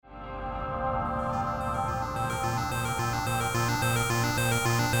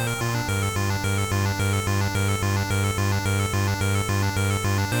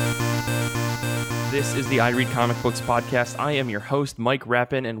This is the I Read Comic Books podcast. I am your host, Mike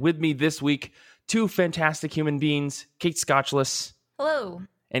Rappin, and with me this week, two fantastic human beings, Kate Scotchless. Hello.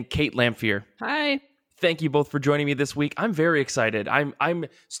 And Kate Lamphere. Hi. Thank you both for joining me this week. I'm very excited. I'm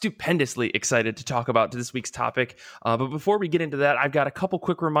stupendously excited to talk about this week's topic. But before we get into that, I've got a couple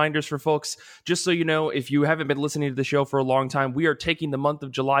quick reminders for folks. Just so you know, if you haven't been listening to the show for a long time, we are taking the month of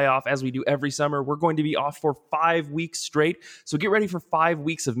July off as we do every summer. We're going to be off for 5 weeks straight. So get ready for 5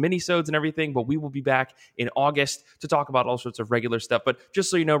 weeks of minisodes and everything. But we will be back in August to talk about all sorts of regular stuff. But just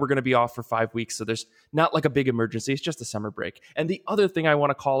so you know, we're going to be off for 5 weeks. So there's not like a big emergency. It's just a summer break. And the other thing I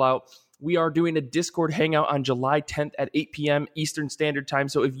want to call out, we are doing a Discord hangout on July 10th at 8 p.m. Eastern Standard Time.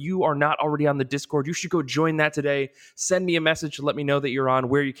 So if you are not already on the Discord, you should go join that today. Send me a message to let me know that you're on,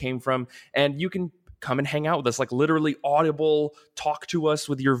 where you came from, and you can come and hang out with us, like literally audible, talk to us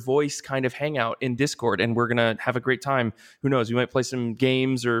with your voice kind of hangout in Discord. And we're going to have a great time. Who knows? We might play some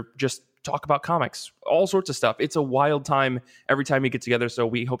games or just talk about comics, all sorts of stuff. It's a wild time every time we get together. So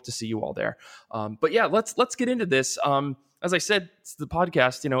we hope to see you all there. But yeah, let's get into this. As I said, it's the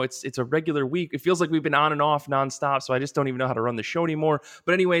podcast, it's a regular week. It feels like we've been on and off nonstop, so I just don't even know how to run the show anymore.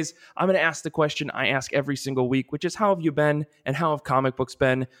 But anyways, I'm going to ask the question I ask every single week, which is, how have you been and how have comic books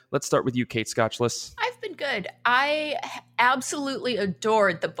been? Let's start with you, Kate Scotchless. I've been good. I absolutely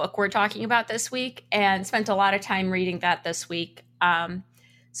adored the book we're talking about this week and spent a lot of time reading that this week.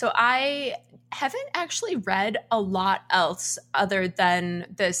 So I haven't actually read a lot else other than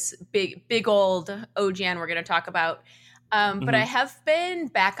this big old OGN we're going to talk about. But I have been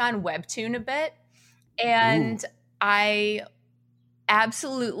back on Webtoon a bit, and I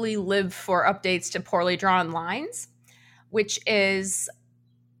absolutely live for updates to Poorly Drawn Lines, which is,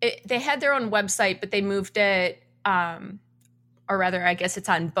 they had their own website, but they moved it, or rather, I guess it's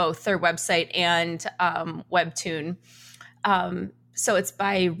on both their website and Webtoon. So it's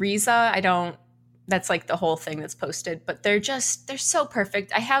by Riza. That's like the whole thing that's posted, but they're so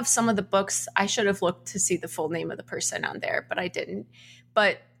perfect. I have some of the books. I should have looked to see the full name of the person on there, but I didn't.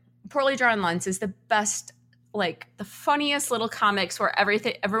 But Poorly Drawn Lines is the best, like the funniest little comics where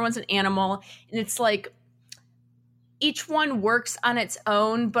everyone's an animal, and it's like each one works on its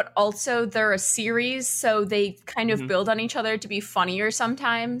own, but also they're a series, so they kind of build on each other to be funnier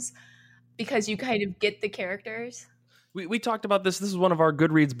sometimes because you kind of get the characters. We talked about this. This is one of our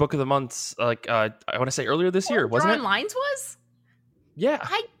Goodreads book of the months. I want to say earlier this year, wasn't it? Drawn Lines was?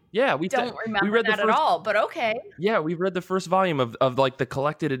 Yeah. We don't remember that at all, but okay. Yeah, we read the first volume of like the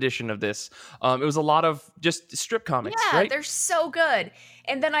collected edition of this. It was a lot of just strip comics, right? They're so good.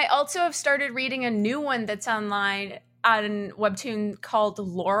 And then I also have started reading a new one that's online on Webtoon called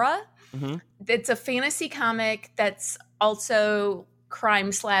Laura. Mm-hmm. It's a fantasy comic that's also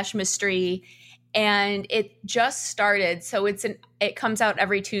crime/mystery. And it just started, so it comes out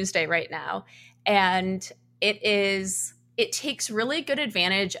every Tuesday right now, and it takes really good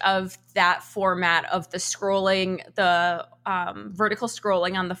advantage of that format of the scrolling, the vertical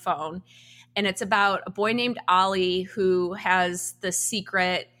scrolling on the phone, and it's about a boy named Ollie who has the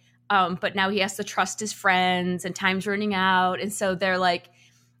secret, but now he has to trust his friends, and time's running out, and so they're like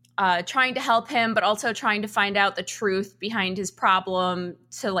trying to help him, but also trying to find out the truth behind his problem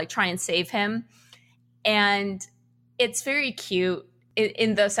to like try and save him. And it's very cute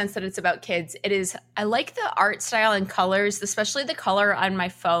in the sense that it's about kids. I like the art style and colors, especially the color on my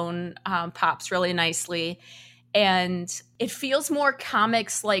phone pops really nicely. And it feels more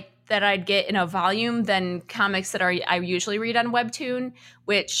comics like that I'd get in a volume than comics that I usually read on Webtoon,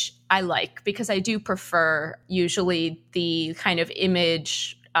 which I like because I do prefer usually the kind of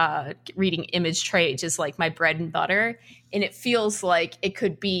reading image trades is like my bread and butter. And it feels like it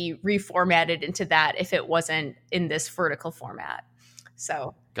could be reformatted into that if it wasn't in this vertical format.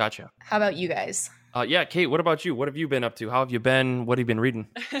 So, gotcha. How about you guys? Yeah, Kate, what about you? What have you been up to? How have you been? What have you been reading?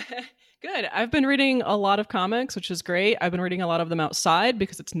 Good. I've been reading a lot of comics, which is great. I've been reading a lot of them outside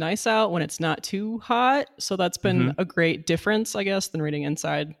because it's nice out when it's not too hot. So that's been a great difference, I guess, than reading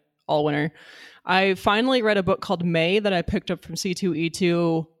inside all winter. I finally read a book called May that I picked up from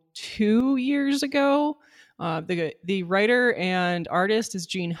C2E2 2 years ago. The writer and artist is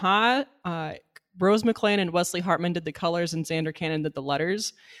Gene Ha. Rose McClain and Wesley Hartman did the colors, and Xander Cannon did the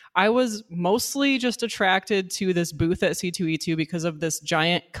letters. I was mostly just attracted to this booth at C2E2 because of this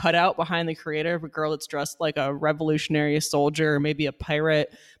giant cutout behind the creator of a girl that's dressed like a revolutionary soldier or maybe a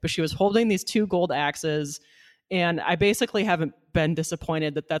pirate, but she was holding these two gold axes. And I basically haven't been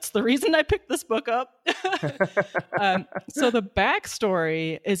disappointed that that's the reason I picked this book up. So the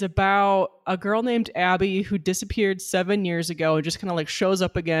backstory is about a girl named Abby who disappeared 7 years ago and just kind of like shows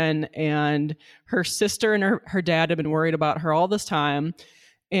up again. And her sister and her dad have been worried about her all this time.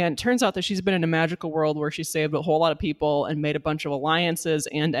 And it turns out that she's been in a magical world where she saved a whole lot of people and made a bunch of alliances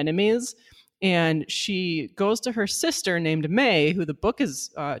and enemies. And she goes to her sister named May, who the book is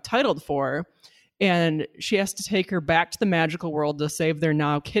titled for, and she has to take her back to the magical world to save their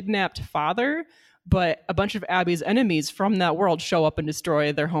now kidnapped father. But a bunch of Abby's enemies from that world show up and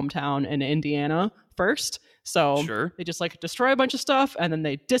destroy their hometown in Indiana first. So they just like destroy a bunch of stuff and then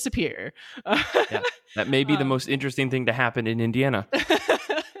they disappear. Yeah, that may be the most interesting thing to happen in Indiana.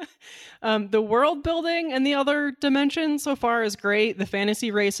 The world building and the other dimensions so far is great. The fantasy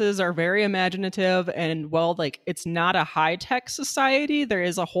races are very imaginative, and well, like, it's not a high-tech society. There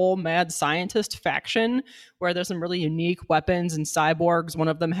is a whole mad scientist faction where there's some really unique weapons and cyborgs. One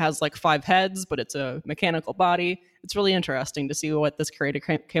of them has like 5 heads, but it's a mechanical body. It's really interesting to see what this creator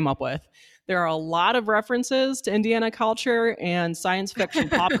came up with. There are a lot of references to Indiana culture and science fiction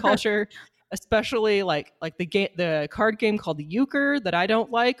pop culture. Especially like the card game called the Euchre that I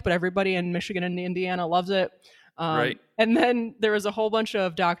don't like, but everybody in Michigan and Indiana loves it. Right. And then there was a whole bunch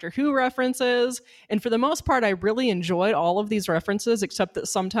of Doctor Who references. And for the most part, I really enjoyed all of these references, except that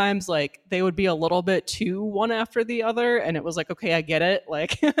sometimes like they would be a little bit too one after the other. And it was like, okay, I get it.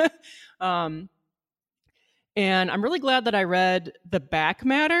 Like, and I'm really glad that I read the back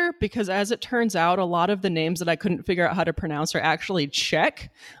matter, because as it turns out, a lot of the names that I couldn't figure out how to pronounce are actually Czech.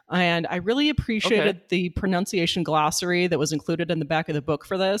 And I really appreciated the pronunciation glossary that was included in the back of the book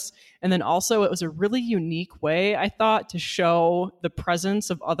for this. And then also it was a really unique way, I thought, to show the presence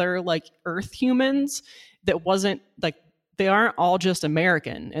of other like Earth humans that wasn't like, they aren't all just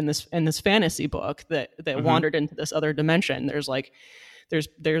American in this fantasy book that wandered into this other dimension. There's like,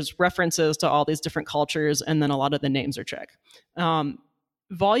 there's references to all these different cultures, and then a lot of the names are Czech.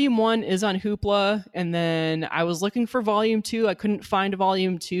 Volume 1 is on Hoopla, and then I was looking for Volume 2. I couldn't find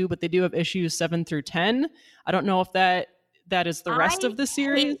Volume 2, but they do have issues 7 through 10. I don't know if that is the rest of the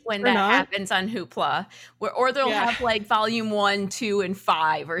series when that happens on Hoopla, or they'll have like Volume 1, 2, and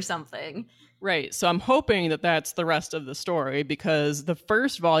 5 or something. Right. So I'm hoping that that's the rest of the story, because the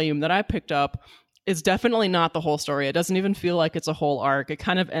first volume that I picked up is definitely not the whole story. It doesn't even feel like it's a whole arc. It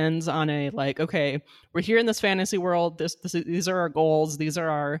kind of ends on a like, okay, we're here in this fantasy world. These are our goals. These are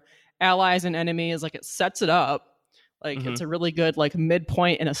our allies and enemies. Like, it sets it up. Like, it's a really good like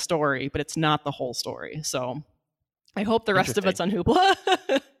midpoint in a story, but it's not the whole story. So I hope the rest of it's on Hoopla.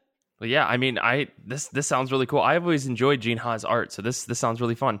 Well, yeah, I mean, this sounds really cool. I've always enjoyed Gene Ha's art, so this sounds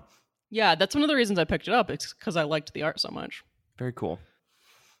really fun. Yeah, that's one of the reasons I picked it up. It's because I liked the art so much. Very cool.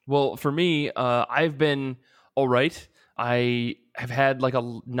 Well, for me, I've been all right. I have had like a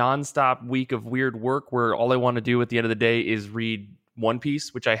nonstop week of weird work where all I want to do at the end of the day is read One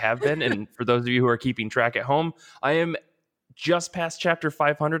Piece, which I have been. And for those of you who are keeping track at home, I am just past chapter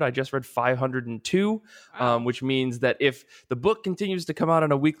 500. I just read 502, which means that if the book continues to come out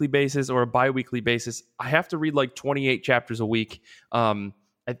on a weekly basis or a bi-weekly basis, I have to read like 28 chapters a week.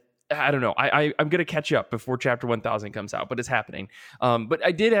 I don't know. I'm going to catch up before chapter 1000 comes out, but it's happening. But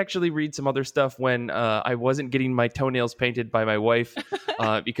I did actually read some other stuff when I wasn't getting my toenails painted by my wife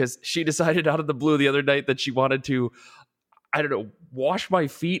because she decided out of the blue the other night that she wanted to, I don't know, wash my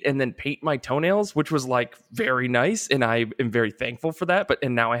feet and then paint my toenails, which was like very nice. And I am very thankful for that.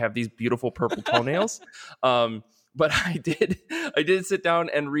 And now I have these beautiful purple toenails. But I did sit down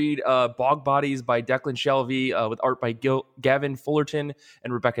and read Bog Bodies by Declan Shalvey with art by Gavin Fullerton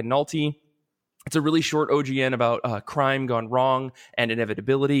and Rebecca Nulty. It's a really short OGN about crime gone wrong and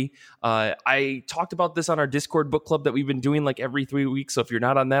inevitability. I talked about this on our Discord book club that we've been doing like every 3 weeks. So if you're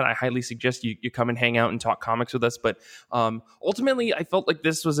not on that, I highly suggest you come and hang out and talk comics with us. But ultimately, I felt like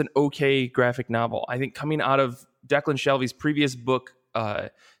this was an okay graphic novel. I think coming out of Declan Shalvey's previous book,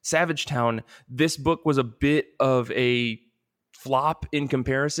 Savage Town, this book was a bit of a flop in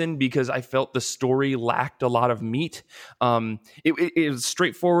comparison because I felt the story lacked a lot of meat. It was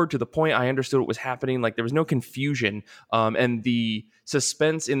straightforward to the point. I understood what was happening. Like, there was no confusion. And the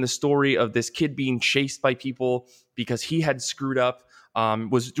suspense in the story of this kid being chased by people because he had screwed up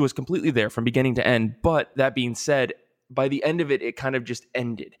was completely there from beginning to end. But that being said, by the end of it, it kind of just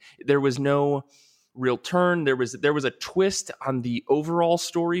ended. There was no real turn. There was a twist on the overall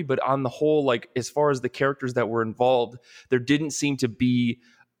story, but on the whole, like, as far as the characters that were involved, there didn't seem to be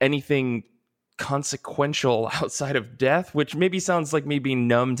anything consequential outside of death, which maybe sounds like me being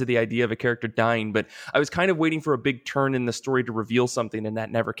numb to the idea of a character dying, but I was kind of waiting for a big turn in the story to reveal something, and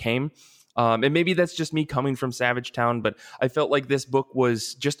that never came. And maybe that's just me coming from Savage Town, but I felt like this book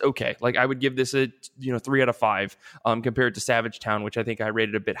was just okay. Like, I would give this a 3 out of 5 compared to Savage Town, which I think I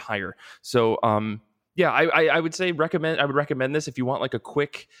rated a bit higher. So yeah, I would say I would recommend this if you want like a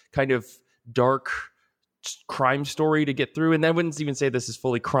quick kind of dark crime story to get through. And I wouldn't even say this is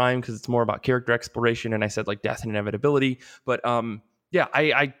fully crime because it's more about character exploration. And I said like death and inevitability. But I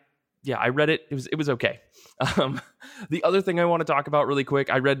read it. It was okay. The other thing I want to talk about really quick,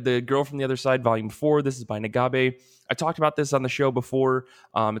 I read The Girl from the Other Side, Volume 4. This is by Nagabe. I talked about this on the show before.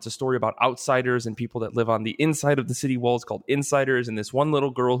 It's a story about outsiders and people that live on the inside of the city walls called insiders. And this one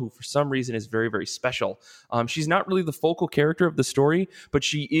little girl who, for some reason, is very, very special. She's not really the focal character of the story, but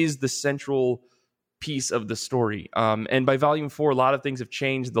she is the central piece of the story. And by Volume 4, a lot of things have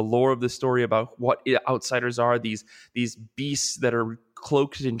changed. The lore of the story about what outsiders are, these beasts that are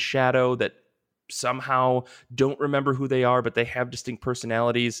cloaked in shadow that somehow don't remember who they are, but they have distinct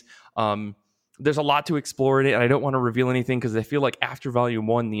personalities. There's a lot to explore in it, and I don't want to reveal anything because I feel like after Volume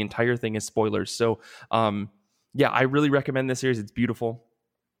 1, the entire thing is spoilers. So, I really recommend this series. It's beautiful.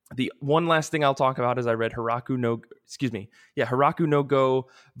 The one last thing I'll talk about is I read Haraku no Go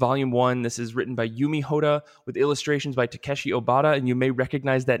Volume 1. This is written by Yumi Hoda with illustrations by Takeshi Obata, and you may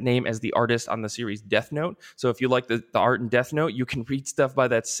recognize that name as the artist on the series Death Note. So if you like the art in Death Note, you can read stuff by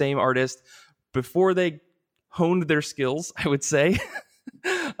that same artist before they honed their skills, I would say.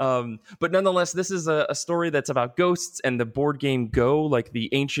 But nonetheless, this is a story that's about ghosts and the board game Go, like the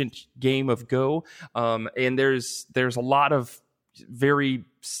ancient game of Go. And there's a lot of very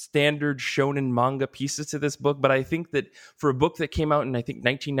standard shonen manga pieces to this book, but I think that for a book that came out in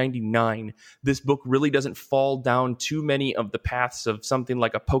 1999, this book really doesn't fall down too many of the paths of something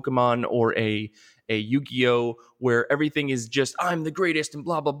like a Pokemon or a Yu-Gi-Oh, where everything is just I'm the greatest and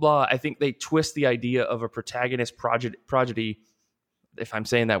blah blah blah. I think they twist the idea of a protagonist prodigy, if I'm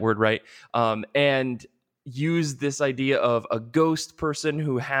saying that word right, and use this idea of a ghost person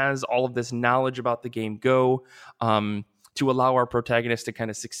who has all of this knowledge about the game Go, to allow our protagonist to kind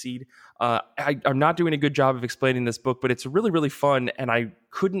of succeed. I'm not doing a good job of explaining this book, but it's really, really fun, and I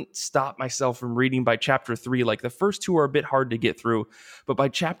couldn't stop myself from reading by chapter 3. Like, the first 2 are a bit hard to get through, but by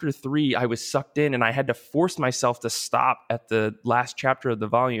chapter 3, I was sucked in, and I had to force myself to stop at the last chapter of the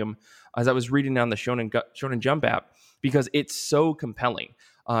volume as I was reading on the Shonen Jump app, because it's so compelling.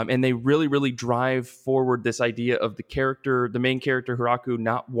 And they really, really drive forward this idea of the main character, Haraku,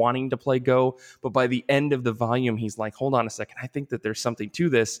 not wanting to play Go. But by the end of the volume, he's like, hold on a second, I think that there's something to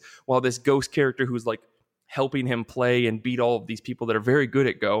this. While this ghost character who's like helping him play and beat all of these people that are very good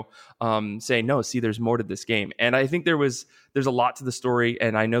at Go, saying, no, see, there's more to this game. And I think there's a lot to the story.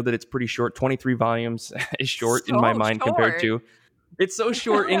 And I know that it's pretty short. 23 volumes is short in my mind compared to... It's so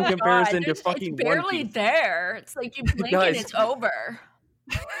short in comparison to fucking It's barely One Piece. There. It's like you blink and it's over.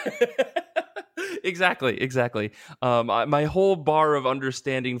 Exactly. My whole bar of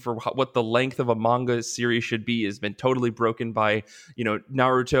understanding for what the length of a manga series should be has been totally broken by,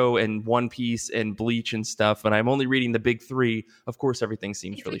 Naruto and One Piece and Bleach and stuff. And I'm only reading the big 3. Of course, everything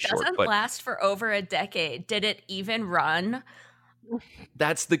seems really short. It doesn't last for over a decade. Did it even run?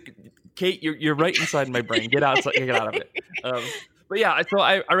 That's Kate. You're right inside my brain. Get out of it. But yeah, so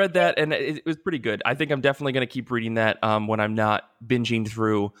I read that, and it was pretty good. I think I'm definitely going to keep reading that when I'm not binging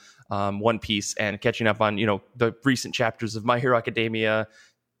through One Piece and catching up on, the recent chapters of My Hero Academia,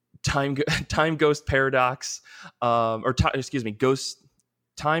 Time Ghost Paradox, Ghost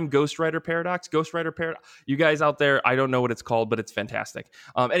Rider Paradox. You guys out there, I don't know what it's called, but it's fantastic.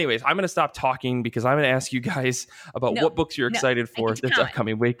 Anyways, I'm going to stop talking because I'm going to ask you guys about what books you're excited for this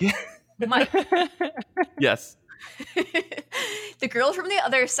upcoming week. Mike. Yes. The Girl from the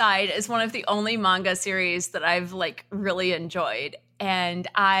Other Side is one of the only manga series that I've really enjoyed, and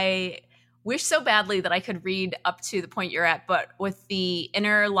I wish so badly that I could read up to the point you're at, but with the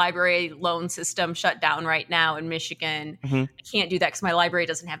interlibrary loan system shut down right now in Michigan, I can't do that because my library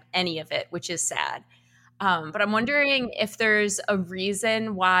doesn't have any of it, which is sad. But I'm wondering if there's a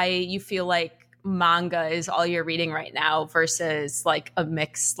reason why you feel like manga is all you're reading right now versus a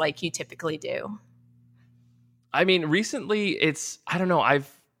mix like you typically do. I mean, recently I don't know,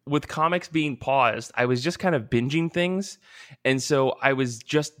 with comics being paused, I was just kind of binging things. And so I was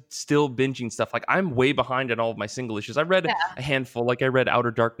just still binging stuff. I'm way behind on all of my single issues. I read a handful, I read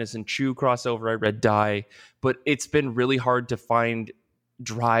Outer Darkness and Chew crossover. I read Die, but it's been really hard to find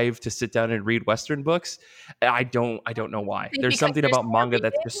drive to sit down and read Western books. I don't know why. There's something about manga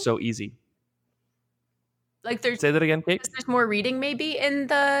that's just so easy. Say that again, Kate? There's more reading maybe in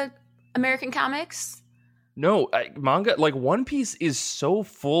the American comics? No, manga, One Piece is so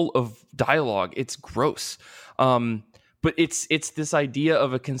full of dialogue. It's gross. But it's this idea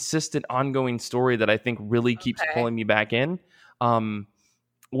of a consistent ongoing story that I think really keeps pulling me back in.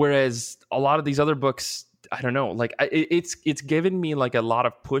 Whereas a lot of these other books, I don't know, like it's given me like a lot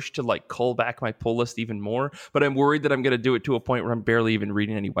of push to like cull back my pull list even more, but I'm worried that I'm going to do it to a point where I'm barely even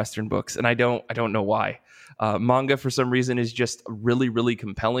reading any Western books, and I don't know why. Manga for some reason is just really, really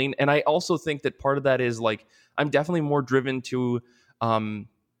compelling, and I also think that part of that is like I'm definitely more driven to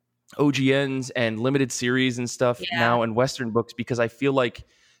OGNs and limited series and stuff now in Western books, because I feel like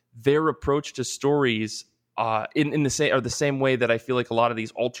their approach to stories in the same way that I feel like a lot of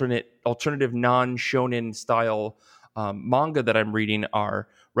these alternative non-shonen style manga that I'm reading are,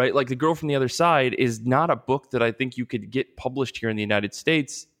 right? Like The Girl from the Other Side is not a book that I think you could get published here in the United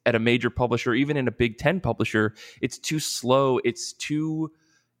States at a major publisher, even in a Big Ten publisher. It's too slow. It's too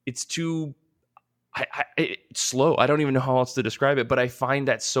slow. I don't even know how else to describe it, but I find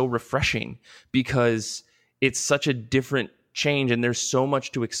that so refreshing because it's such a different change and there's so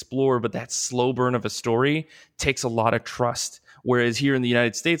much to explore, but that slow burn of a story takes a lot of trust. Whereas here in the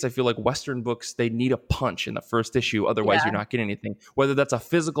United States, I feel like Western books, they need a punch in the first issue. Otherwise, you're not getting anything, whether that's a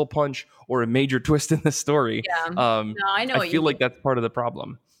physical punch or a major twist in the story. No, I know. I feel like that's part of the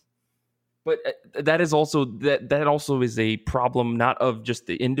problem. But that is also that also is a problem, not of just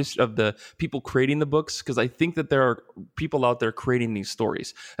the industry of the people creating the books, because I think that there are people out there creating these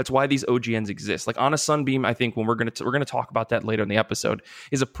stories. That's why these OGNs exist. Like On a Sunbeam, I think when we're gonna talk about that later in the episode,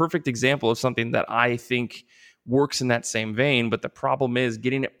 is a perfect example of something that I think works in that same vein. But the problem is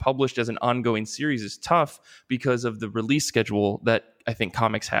getting it published as an ongoing series is tough because of the release schedule that I think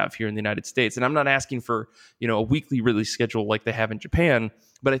comics have here in the United States. And I'm not asking for, a weekly release schedule like they have in Japan,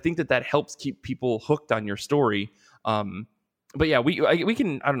 but I think that helps keep people hooked on your story. But yeah, we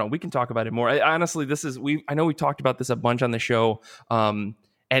can, I don't know, we can talk about it more. Honestly, I know we talked about this a bunch on the show. And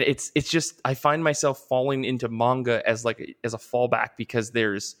it's just, I find myself falling into manga as a fallback because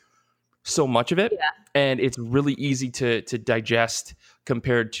there's so much of it, and it's really easy to digest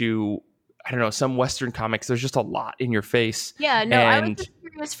compared to, I don't know, some Western comics. There's just a lot in your face. Yeah, no, I was just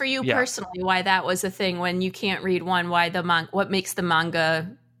curious for you personally why that was a thing when you can't read one. Why what makes the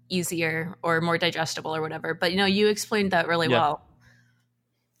manga easier or more digestible or whatever? But you explained that really well.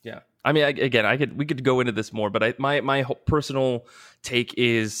 Yeah, I mean, we could go into this more, but my personal take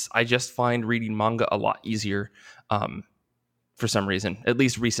is I just find reading manga a lot easier. For some reason, at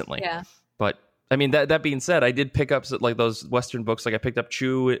least recently. Yeah. But I mean, that being said, I did pick up like those Western books. Like I picked up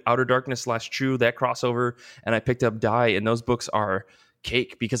Chew, Outer Darkness / Chew, that crossover, and I picked up Dai, and those books are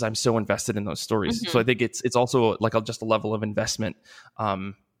cake because I'm so invested in those stories. Mm-hmm. So I think it's also like just a level of investment.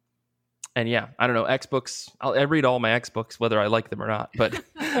 And yeah, I don't know, X books. I read all my X books, whether I like them or not. But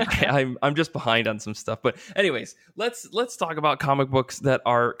I'm just behind on some stuff. But anyways, let's talk about comic books that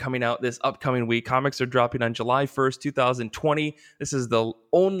are coming out this upcoming week. Comics are dropping on July 1st, 2020. This is the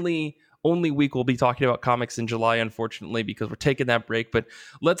only week we'll be talking about comics in July, unfortunately, because we're taking that break. But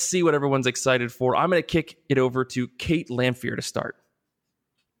let's see what everyone's excited for. I'm going to kick it over to Kate Lamphere to start.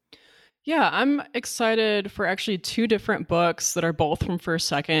 Yeah, I'm excited for actually two different books that are both from First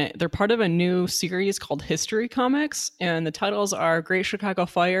Second. They're part of a new series called History Comics, and the titles are Great Chicago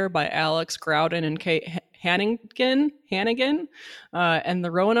Fire by Alex Groudon and Kate Hannigan, and The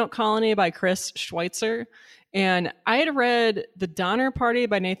Roanoke Colony by Chris Schweitzer. And I had read The Donner Party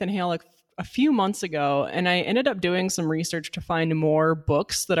by Nathan Hale a few months ago, and I ended up doing some research to find more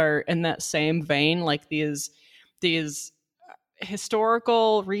books that are in that same vein, like these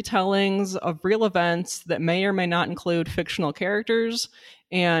historical retellings of real events that may or may not include fictional characters.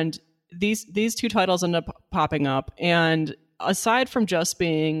 And these two titles end up popping up. And aside from just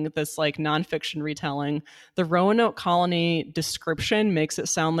being this like nonfiction retelling, the Roanoke Colony description makes it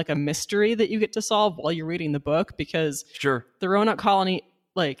sound like a mystery that you get to solve while you're reading the book, because the Roanoke Colony,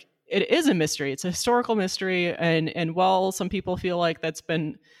 like, it is a mystery. It's a historical mystery. And while some people feel like that's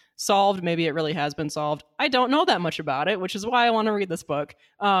been solved, maybe it really has been solved, I don't know that much about it, which is why I want to read this book.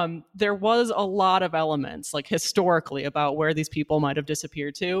 There was a lot of elements, like historically, about where these people might have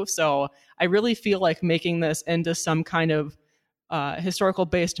disappeared to. So I really feel like making this into some kind of historical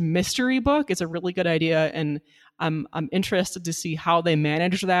based mystery book is a really good idea. And I'm interested to see how they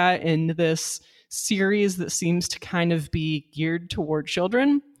manage that in this series that seems to kind of be geared toward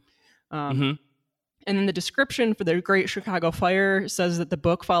children. And then the description for the Great Chicago Fire says that the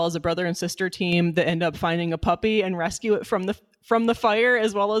book follows a brother and sister team that end up finding a puppy and rescue it from the fire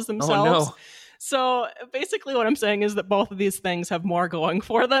as well as themselves. Oh, no. So basically what I'm saying is that both of these things have more going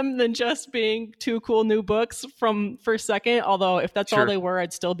for them than just being two cool new books from First Second. Although if that's all they were,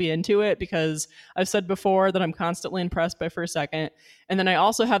 I'd still be into it, because I've said before that I'm constantly impressed by First Second. And then I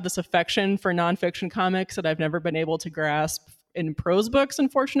also have this affection for nonfiction comics that I've never been able to grasp in prose books,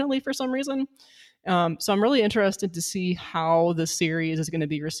 unfortunately, for some reason. So I'm really interested to see how the series is going to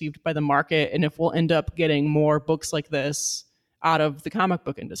be received by the market and if we'll end up getting more books like this out of the comic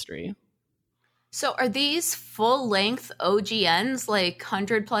book industry. So are these full-length OGNs, like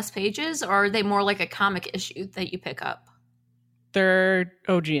 100+ pages, or are they more like a comic issue that you pick up? They're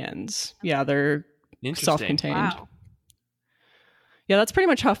OGNs. Yeah, they're self-contained. Wow. Yeah, that's pretty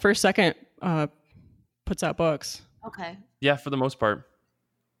much how First Second puts out books. Okay. Yeah, for the most part.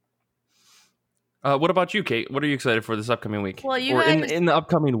 What about you, Kate? What are you excited for this upcoming week? Well, or in the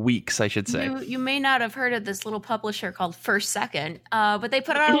upcoming weeks, I should say. You may not have heard of this little publisher called First Second, but they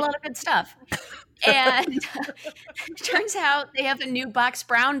put out a lot of good stuff. And it turns out they have a new Box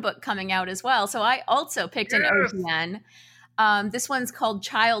Brown book coming out as well. So I also picked an OGN. This one's called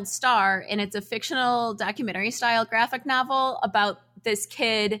Child Star, and it's a fictional documentary-style graphic novel about this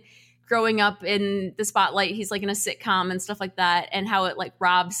kid growing up in the spotlight. He's like in a sitcom and stuff like that, and how it like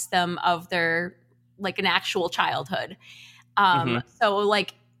robs them of their like an actual childhood. So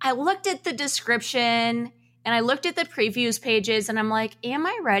like I looked at the description and I looked at the previews pages and I'm like, am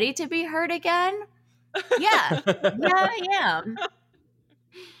I ready to be hurt again? Yeah, I am.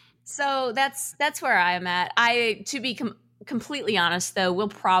 So that's where I am at. To be completely honest though, we'll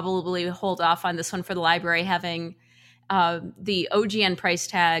probably hold off on this one for the library. Having the OGN price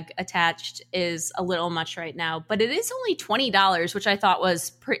tag attached is a little much right now, but it is only $20, which I thought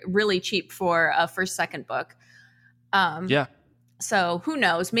was really cheap for a First Second book. Yeah. So who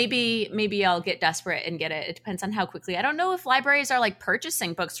knows? Maybe I'll get desperate and get it. It depends on how quickly. I don't know if libraries are like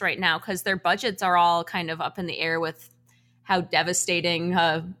purchasing books right now because their budgets are all kind of up in the air with how devastating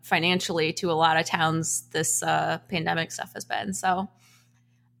financially to a lot of towns this pandemic stuff has been. So.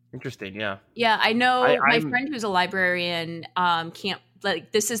 Interesting, yeah. Yeah, I know my friend who's a librarian can't,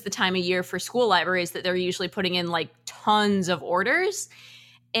 like, this is the time of year for school libraries that they're usually putting in like tons of orders.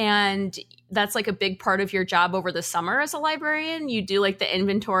 And that's like a big part of your job over the summer as a librarian. You do like the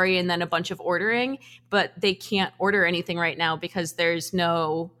inventory and then a bunch of ordering, but they can't order anything right now because there's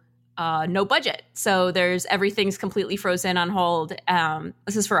no budget. So everything's completely frozen on hold.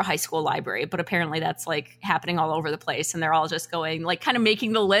 This is for a high school library, but apparently that's like happening all over the place. And they're all just going like kind of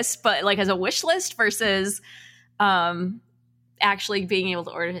making the list, but like as a wish list versus actually being able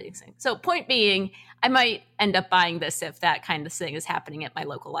to order things. So point being, I might end up buying this if that kind of thing is happening at my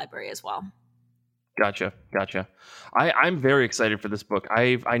local library as well. Gotcha. I'm very excited for this book.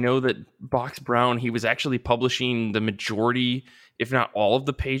 I know that Box Brown, he was actually publishing the majority, if not all of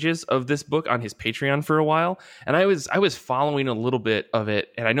the pages of this book on his Patreon for a while. And I was following a little bit of it.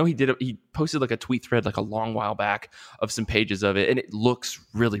 And I know he posted like a tweet thread like a long while back of some pages of it. And it looks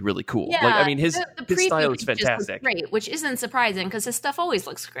really, really cool. Yeah, like, I mean, his style is fantastic. Great, which isn't surprising because his stuff always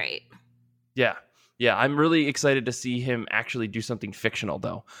looks great. Yeah, I'm really excited to see him actually do something fictional,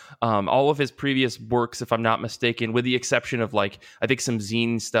 though. All of his previous works, if I'm not mistaken, with the exception of like, I think some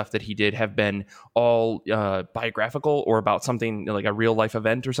zine stuff that he did have been all biographical or about something like a real life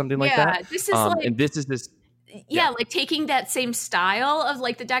event or something like that. This is like, and this is this. Yeah, like taking that same style of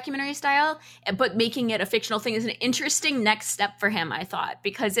like the documentary style, but making it a fictional thing is an interesting next step for him, I thought,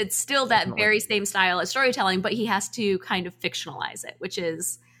 because it's still that very same style as storytelling, but he has to kind of fictionalize it, which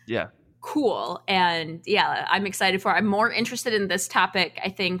is cool. And yeah, I'm excited for it. I'm more interested in this topic, I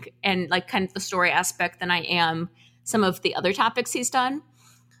think, and like kind of the story aspect than I am some of the other topics he's done.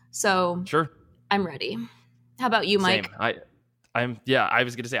 So sure, I'm ready. How about you, Mike? Same. I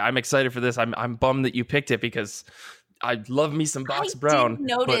was going to say I'm excited for this. I'm bummed that you picked it because I love me some Box Brown. I did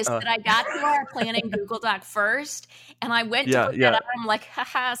notice that I got to our planning Google Doc first, and I went to look that up. I'm like,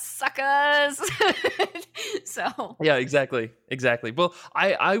 haha, suckers. So yeah, exactly. Well,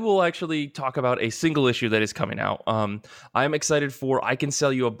 I will actually talk about a single issue that is coming out. I'm excited for I Can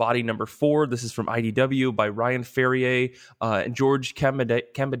Sell You a Body #4. This is from IDW by Ryan Ferrier and George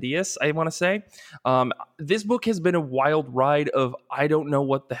Cambadias, I want to say. This book has been a wild ride of I don't know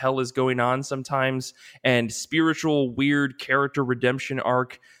what the hell is going on sometimes, and spiritual weird character redemption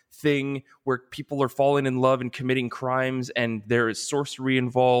arc thing where people are falling in love and committing crimes and there is sorcery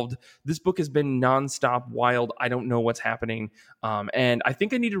involved. This book has been nonstop wild. I don't know what's happening. And I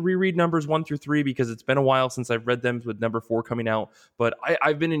think I need to reread numbers 1 through 3 because it's been a while since I've read them with #4 coming out. But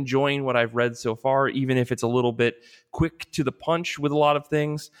I've been enjoying what I've read so far, even if it's a little bit quick to the punch with a lot of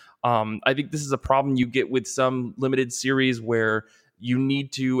things. I think this is a problem you get with some limited series where you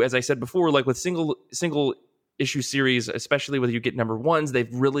need to, as I said before, like with single issue series, especially whether you get #1s,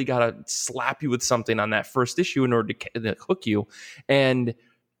 they've really got to slap you with something on that first issue in order to hook you. And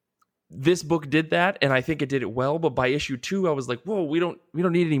this book did that, and I think it did it well. But by issue 2, I was like, "Whoa, we don't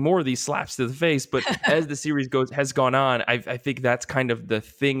need any more of these slaps to the face." But as the series has gone on, I think that's kind of the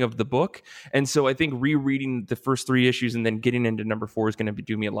thing of the book. And so I think rereading the first 3 issues and then getting into number 4 is going to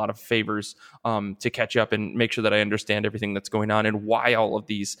do me a lot of favors to catch up and make sure that I understand everything that's going on and why all of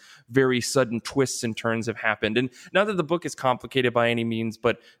these very sudden twists and turns have happened. And not that the book is complicated by any means,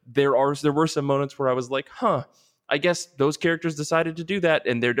 but there were some moments where I was like, "Huh." I guess those characters decided to do that,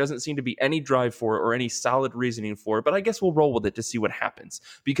 and there doesn't seem to be any drive for it or any solid reasoning for it. But I guess we'll roll with it to see what happens.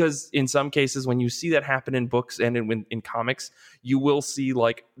 Because in some cases, when you see that happen in books and in comics, you will see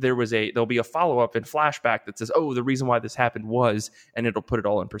like there'll be a follow-up and flashback that says, "Oh, the reason why this happened was," and it'll put it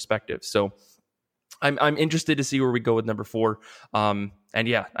all in perspective. So I'm interested to see where we go with number 4. And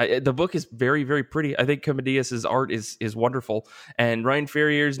yeah, the book is very, very pretty. I think Commodius' art is wonderful, and Ryan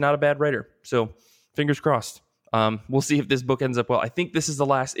Ferrier is not a bad writer. So fingers crossed. We'll see if this book ends up well. I think this is the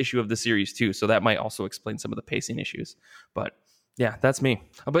last issue of the series too, so that might also explain some of the pacing issues. But yeah, that's me.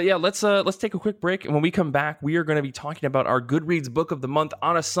 But yeah, let's take a quick break, and when we come back, we are going to be talking about our Goodreads book of the month,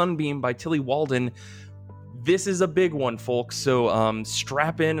 On a Sunbeam by Tillie Walden. This is a big one, folks, so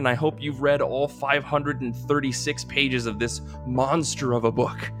strap in, and I hope you've read all 536 pages of this monster of a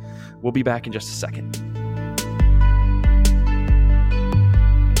book. We'll be back in just a second.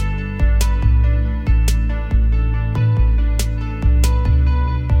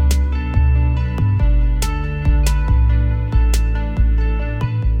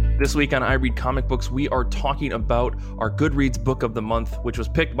 This week on I Read Comic Books, we are talking about our Goodreads book of the month, which was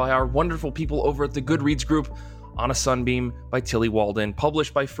picked by our wonderful people over at the Goodreads group, On a Sunbeam by Tillie Walden,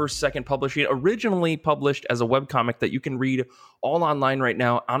 published by First Second Publishing, originally published as a webcomic that you can read all online right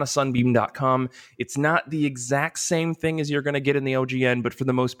now, onasunbeam.com. It's not the exact same thing as you're going to get in the OGN, but for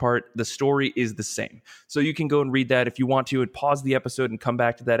the most part, the story is the same. So you can go and read that if you want to, and pause the episode and come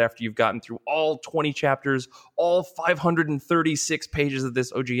back to that after you've gotten through all 20 chapters, all 536 pages of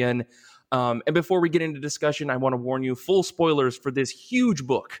this OGN. And before we get into discussion, I want to warn you, full spoilers for this huge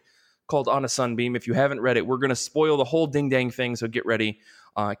book called On a Sunbeam. If you haven't read it, we're going to spoil the whole ding-dang thing, so get ready.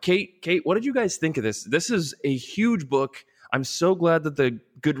 Kate, what did you guys think of this? This is a huge book. I'm so glad that the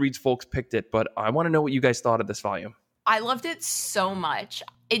Goodreads folks picked it, but I want to know what you guys thought of this volume. I loved it so much.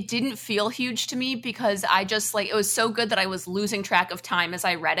 It didn't feel huge to me because I just it was so good that I was losing track of time as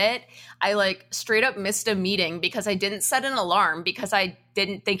I read it. I straight up missed a meeting because I didn't set an alarm because I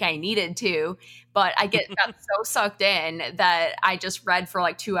didn't think I needed to, but I got so sucked in that I just read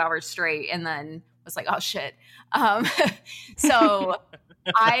for 2 hours straight and then was like, oh shit. So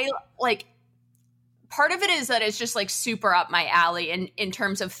I part of it is that it's just super up my alley in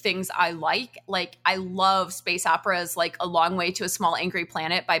terms of things I like. I love space operas like A Long Way to a Small Angry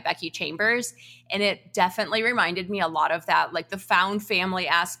Planet by Becky Chambers. And it definitely reminded me a lot of that, the found family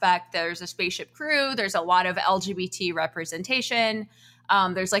aspect. There's a spaceship crew. There's a lot of LGBT representation.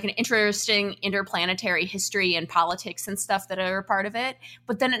 There's an interesting interplanetary history and politics and stuff that are a part of it.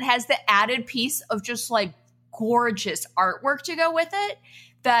 But then it has the added piece of just gorgeous artwork to go with it.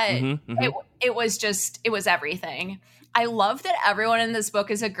 That it was everything. I love that everyone in this book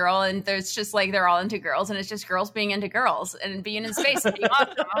is a girl, and there's just they're all into girls, and it's just girls being into girls and being in space and being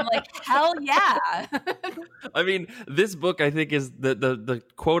awesome. I'm like, hell yeah. I mean, this book I think is the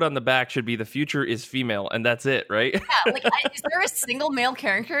quote on the back should be "The future is female," and that's it, right? Yeah, is there a single male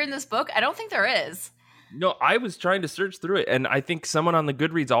character in this book? I don't think there is. No, I was trying to search through it, and I think someone on the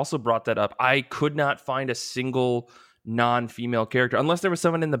Goodreads also brought that up. I could not find a single non-female character unless there was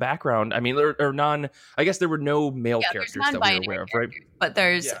someone in the background. I mean, or non. I guess there were no male characters that we were aware of, right? But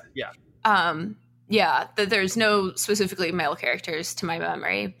there's there's no specifically male characters to my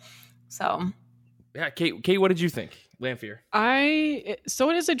memory. So yeah, Kate, what did you think, Lanfear?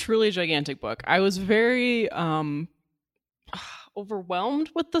 So it is a truly gigantic book. I was very overwhelmed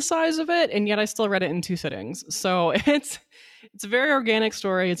with the size of it, and yet I still read it in 2 sittings. So it's a very organic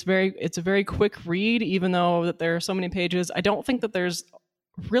story. It's a very quick read, even though that there are so many pages. I don't think that there's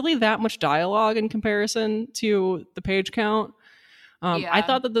really that much dialogue in comparison to the page count. I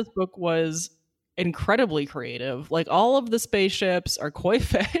thought that this book was incredibly creative. All of the spaceships are koi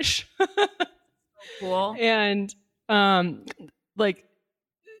fish. Cool. And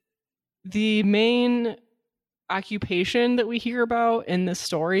the main occupation that we hear about in this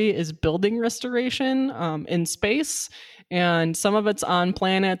story is building restoration in space. And some of it's on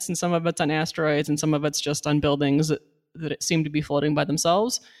planets and some of it's on asteroids and some of it's just on buildings that seem to be floating by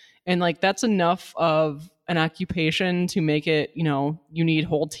themselves. And that's enough of an occupation to make it, you need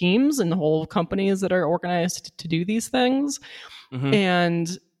whole teams and whole companies that are organized to do these things. Mm-hmm.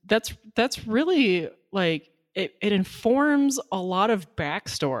 And that's really it informs a lot of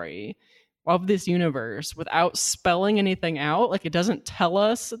backstory of this universe without spelling anything out. Like, it doesn't tell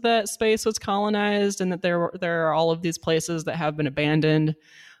us that space was colonized and that there are all of these places that have been abandoned.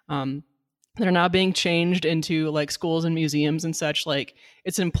 They're now being changed into like schools and museums and such. Like,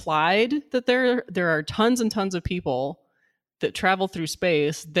 it's implied that there are tons and tons of people that travel through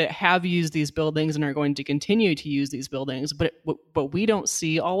space that have used these buildings and are going to continue to use these buildings, but we don't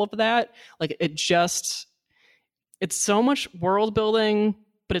see all of that. Like, it's so much world building,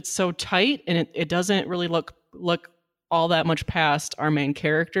 but it's so tight, and it doesn't really look all that much past our main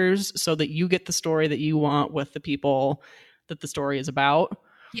characters, so that you get the story that you want with the people that the story is about.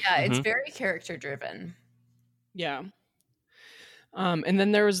 Yeah, it's very character driven. Yeah. And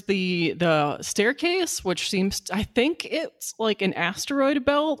then there's the staircase, which seems, I think it's like an asteroid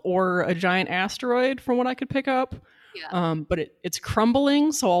belt or a giant asteroid from what I could pick up. Yeah. But it's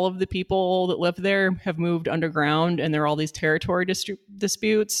crumbling, so all of the people that live there have moved underground, and there are all these territory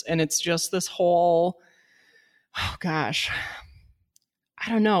disputes, and it's just this whole, oh gosh, I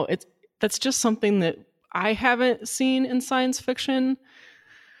don't know. That's just something that I haven't seen in science fiction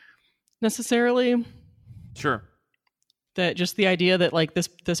necessarily. Sure. That just the idea that like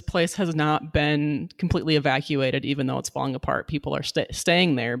this place has not been completely evacuated, even though it's falling apart. People are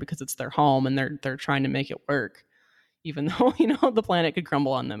staying there because it's their home, and they're trying to make it work, even though, you know, the planet could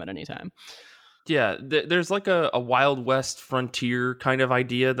crumble on them at any time. Yeah, there's like a Wild West frontier kind of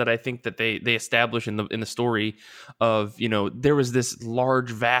idea that I think that they establish in the story of, you know, there was this large,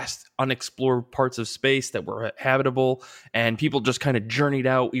 vast, unexplored parts of space that were habitable, and people just kind of journeyed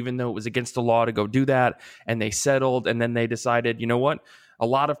out, even though it was against the law to go do that, and they settled, and then they decided, you know what? A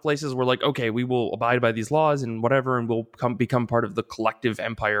lot of places were like, okay, we will abide by these laws and whatever, and we'll become part of the collective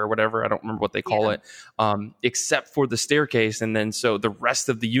empire or whatever. I don't remember what they call it, except for the staircase. And then so the rest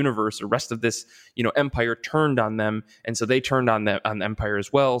of the universe, the rest of this, you know, empire turned on them, and so they turned on the empire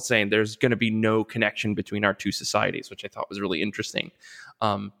as well, saying there's going to be no connection between our two societies, which I thought was really interesting.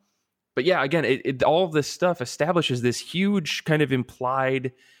 But yeah, again, all of this stuff establishes this huge kind of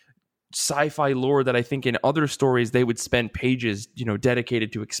implied sci-fi lore that I think in other stories they would spend pages, you know,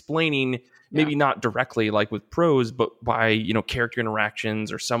 dedicated to explaining, maybe not directly like with prose, but by, you know, character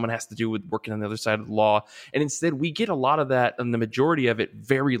interactions, or someone has to do with working on the other side of the law. And instead we get a lot of that, and the majority of it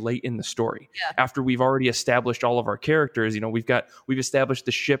very late in the story, after we've already established all of our characters. You know, we've established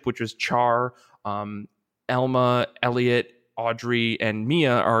the ship, which was Char, Elma, Elliot, Audrey, and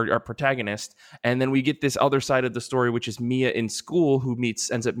Mia are our protagonists, and then we get this other side of the story, which is Mia in school, who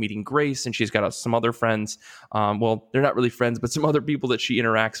ends up meeting Grace, and she's got some other friends. Well, they're not really friends, but some other people that she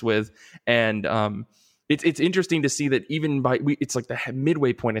interacts with, and it's interesting to see that even it's like the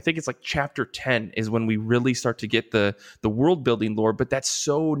midway point. I think it's like chapter 10 is when we really start to get the world building lore, but that's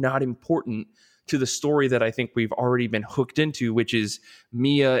so not important to the story that I think we've already been hooked into, which is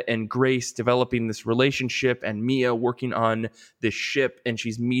Mia and Grace developing this relationship, and Mia working on this ship, and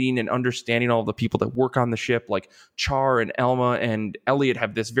she's meeting and understanding all the people that work on the ship, like Char and Elma and Elliot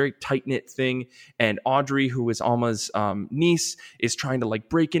have this very tight-knit thing, and Audrey, who is Alma's niece, is trying to like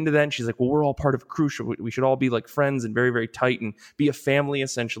break into that, and she's like, well, we're all part of a crew, we should all be like friends and very, very tight and be a family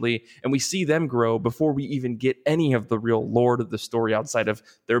essentially. And we see them grow before we even get any of the real lore of the story outside of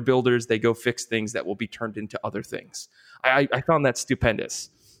their builders. They go fix things that will be turned into other things. I found that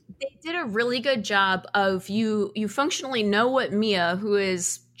stupendous. They did a really good job of you functionally know what Mia, who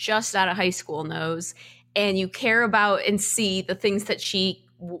is just out of high school, knows, and you care about and see the things that she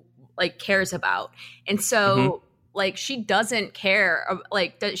like cares about. And so like she doesn't care,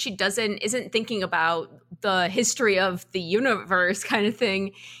 like that she isn't thinking about the history of the universe kind of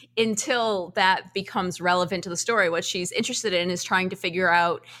thing until that becomes relevant to the story. What she's interested in is trying to figure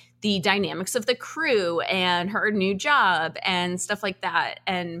out the dynamics of the crew and her new job and stuff like that.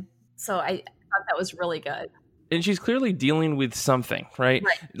 And so I thought that was really good. And she's clearly dealing with something, right?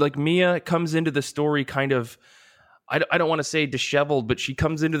 Like Mia comes into the story kind of, I don't want to say disheveled, but she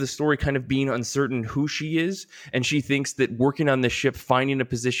comes into the story kind of being uncertain who she is. And she thinks that working on this ship, finding a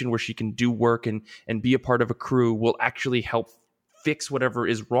position where she can do work and be a part of a crew will actually help fix whatever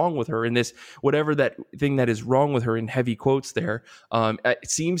is wrong with her. And this, whatever that thing that is wrong with her, in heavy quotes there, it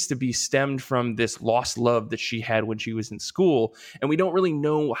seems to be stemmed from this lost love that she had when she was in school. And we don't really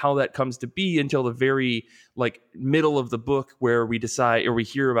know how that comes to be until the very like middle of the book, where we decide, or we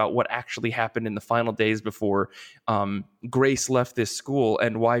hear about what actually happened in the final days before Grace left this school,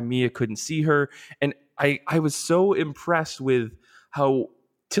 and why Mia couldn't see her. And I was so impressed with how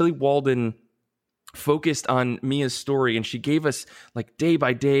Tillie Walden focused on Mia's story, and she gave us like day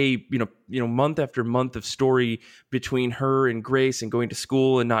by day, month after month of story between her and Grace and going to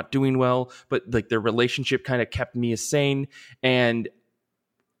school and not doing well, but like their relationship kind of kept Mia sane. And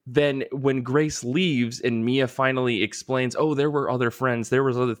then when Grace leaves and Mia finally explains, oh, there were other friends, there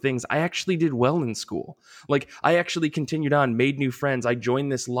was other things, I actually did well in school. Like, I actually continued on, made new friends. I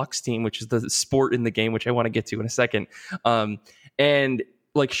joined this Lux team, which is the sport in the game, which I want to get to in a second. And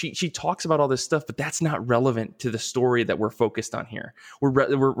like she talks about all this stuff, but that's not relevant to the story that we're focused on here. We're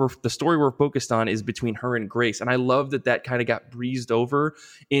the story we're focused on is between her and Grace, and I love that kind of got breezed over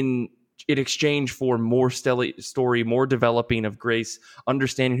in exchange for more story, more developing of Grace,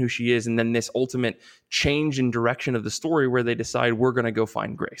 understanding who she is, and then this ultimate change in direction of the story where they decide we're going to go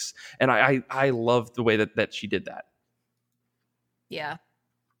find Grace. And I love the way that she did that. Yeah.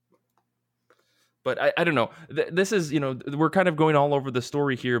 But I don't know. This is, we're kind of going all over the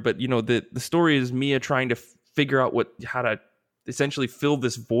story here, but, the story is Mia trying to figure out how to essentially fill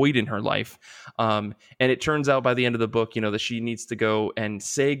this void in her life. And it turns out by the end of the book, that she needs to go and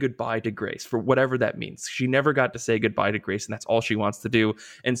say goodbye to Grace for whatever that means. She never got to say goodbye to Grace, and that's all she wants to do.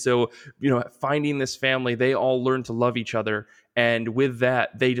 And so, finding this family, they all learn to love each other. And with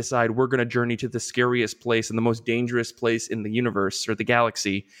that, they decide we're going to journey to the scariest place and the most dangerous place in the universe or the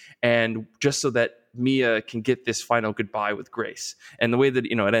galaxy. And just so that Mia can get this final goodbye with Grace. And the way that,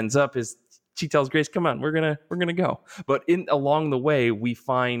 it ends up is she tells Grace, come on, we're going to go. But along the way, we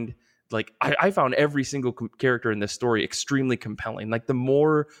find, like, I found every single character in this story extremely compelling. Like, the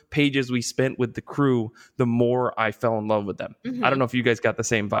more pages we spent with the crew, the more I fell in love with them. Mm-hmm. I don't know if you guys got the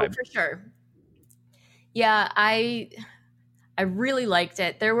same vibe. Oh, for sure. Yeah, I really liked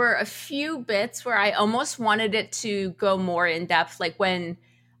it. There were a few bits where I almost wanted it to go more in depth, like when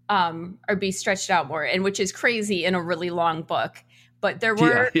or be stretched out more, and which is crazy in a really long book. But there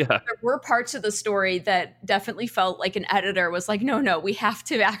were parts of the story that definitely felt like an editor was like, no, we have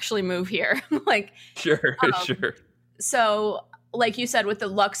to actually move here. Like, sure. So, like you said, with the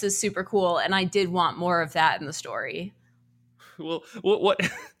Lux is super cool, and I did want more of that in the story. Well, what?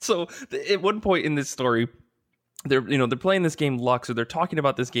 So at one point in this story, they're playing this game Lux, or they're talking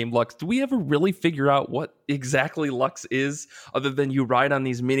about this game Lux. Do we ever really figure out what exactly Lux is, other than you ride on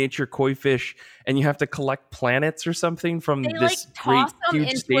these miniature koi fish and you have to collect planets or something from this great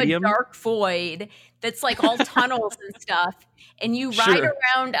huge stadium? A dark void that's like all tunnels and stuff, and you ride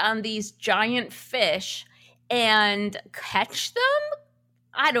around on these giant fish and catch them?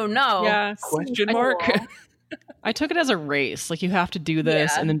 I don't know. Yeah. Question mark? I took it as a race. Like, you have to do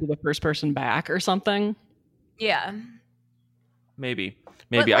this and then be the first person back or something. Yeah. Maybe.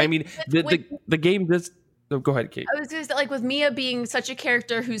 Like, I mean, the game does... Oh, go ahead, Kate. I was just like, with Mia being such a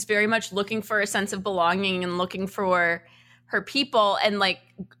character who's very much looking for a sense of belonging and looking for her people, and like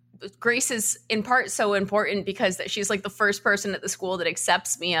Grace is in part so important because that she's like the first person at the school that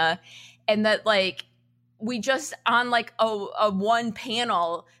accepts Mia, and that like we just on like a one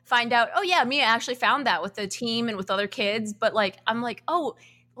panel find out, oh yeah, Mia actually found that with the team and with other kids. But like, I'm like, oh,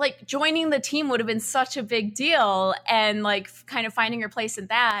 like joining the team would have been such a big deal, and like kind of finding her place in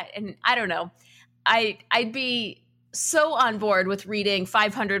that. And I don't know, I'd be so on board with reading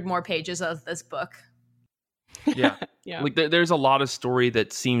 500 more pages of this book. Yeah. Yeah. Like there's a lot of story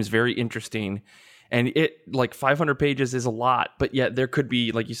that seems very interesting, and it like 500 pages is a lot, but yet there could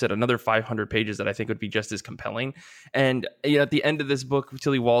be, like you said, another 500 pages that I think would be just as compelling. And at the end of this book,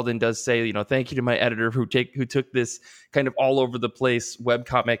 Tillie Walden does say, thank you to my editor who took this kind of all over the place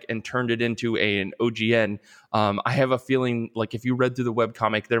webcomic and turned it into an OGN. I have a feeling like if you read through the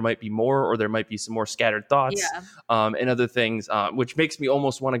webcomic, there might be more, or there might be some more scattered thoughts and other things, which makes me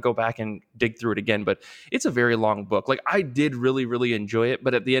almost want to go back and dig through it again. But it's a very long book. Like, I did really, really enjoy it,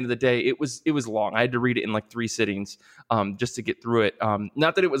 but at the end of the day, it was long. I had to read it in like 3 sittings just to get through it.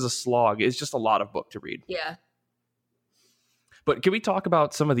 Not that it was a slog. It's just a lot of book to read. Yeah. But can we talk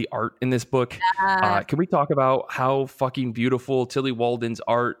about some of the art in this book? Can we talk about how fucking beautiful Tillie Walden's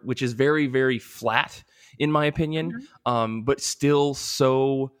art, which is very, very flat, in my opinion, but still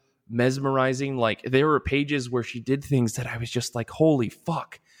so mesmerizing. Like, there were pages where she did things that I was just like, holy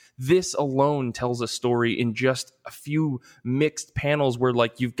fuck. This alone tells a story in just a few mixed panels where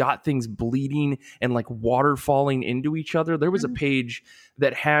like you've got things bleeding and like water falling into each other. There was a page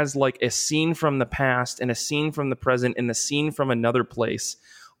that has like a scene from the past and a scene from the present and a scene from another place,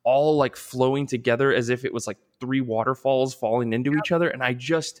 all like flowing together as if it was like 3 waterfalls falling into each other. And I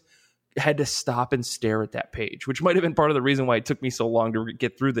just had to stop and stare at that page, which might have been part of the reason why it took me so long to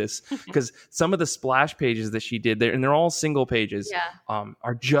get through this, because some of the splash pages that she did there, and they're all single pages,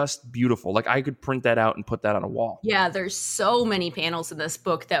 are just beautiful. Like I could print that out and put that on a wall. Yeah, there's so many panels in this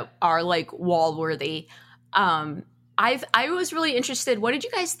book that are like wall worthy. I was really interested. What did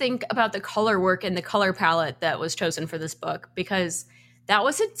you guys think about the color work and the color palette that was chosen for this book? Because that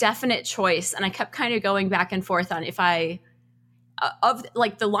was a definite choice, and I kept kind of going back and forth on if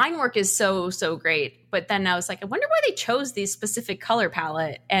the line work is so great, but then I was like, I wonder why they chose these specific color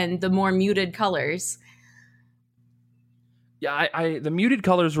palette and the more muted colors. Yeah, the muted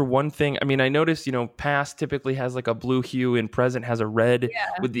colors were one thing. I mean, I noticed, past typically has like a blue hue and present has a red,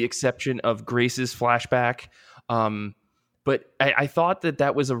 with the exception of Grace's flashback. But I thought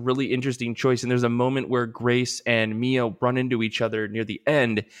that was a really interesting choice. And there's a moment where Grace and Mia run into each other near the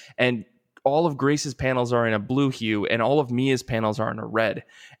end, and all of Grace's panels are in a blue hue and all of Mia's panels are in a red.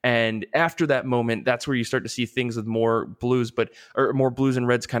 And after that moment, that's where you start to see things with more blues and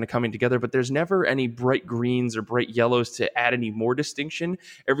reds kind of coming together. But there's never any bright greens or bright yellows to add any more distinction.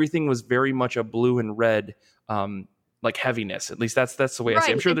 Everything was very much a blue and red, like heaviness. At least that's the way I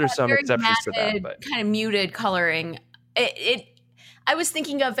see it. I'm sure there's some exceptions to that, but kind of muted coloring. I was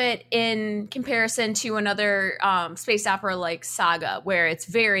thinking of it in comparison to another space opera like Saga, where it's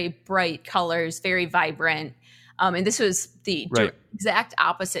very bright colors, very vibrant. And this was the exact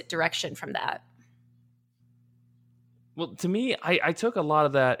opposite direction from that. Well, to me, I took a lot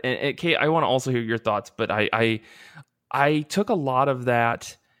of that. And Kate, I want to also hear your thoughts, but I took a lot of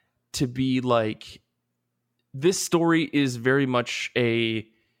that to be like, this story is very much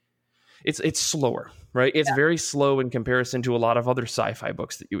it's slower. Right. It's very slow in comparison to a lot of other sci-fi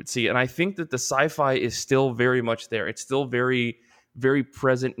books that you would see. And I think that the sci-fi is still very much there. It's still very, very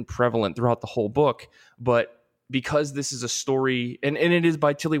present and prevalent throughout the whole book. But because this is a story, and it is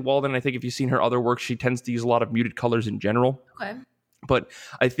by Tillie Walden, I think if you've seen her other work, she tends to use a lot of muted colors in general. Okay. But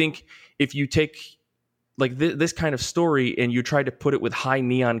I think if you take like this kind of story and you try to put it with high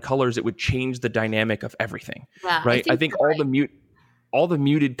neon colors, it would change the dynamic of everything. Yeah, right. I think all the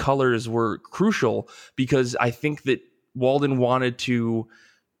muted colors were crucial because I think that Walden wanted to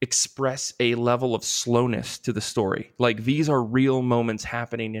express a level of slowness to the story. Like these are real moments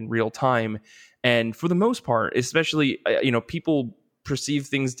happening in real time. And for the most part, especially, people perceive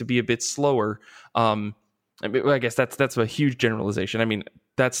things to be a bit slower. I guess that's a huge generalization. I mean,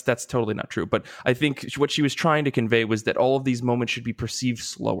 that's totally not true. But I think what she was trying to convey was that all of these moments should be perceived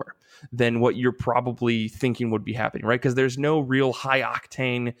slower than what you're probably thinking would be happening, right? Because there's no real high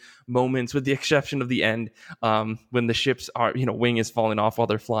octane moments, with the exception of the end, when the ships are, wing is falling off while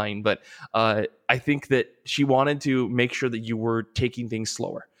they're flying. But I think that she wanted to make sure that you were taking things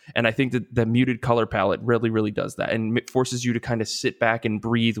slower. And I think that the muted color palette really, really does that. And it forces you to kind of sit back and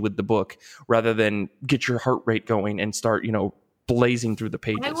breathe with the book rather than get your heart rate going and start, blazing through the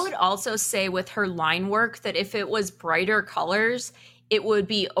pages. I would also say with her line work that if it was brighter colors, it would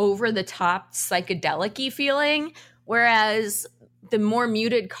be over the top psychedelic-y feeling. Whereas the more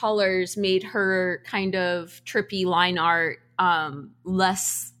muted colors made her kind of trippy line art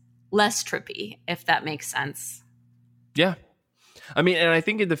less trippy, if that makes sense. Yeah. I mean, and I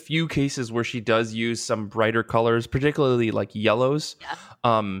think in the few cases where she does use some brighter colors, particularly like yellows,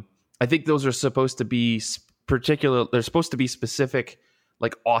 I think those are supposed to be they're supposed to be specific,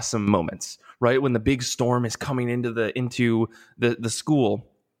 like awesome moments, right? When the big storm is coming into the school,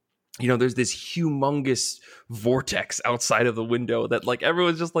 there's this humongous vortex outside of the window that like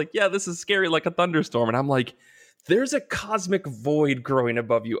everyone's just like, yeah, this is scary, like a thunderstorm. And I'm like, there's a cosmic void growing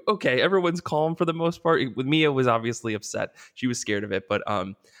above you. Okay, everyone's calm for the most part. Mia was obviously upset. She was scared of it. But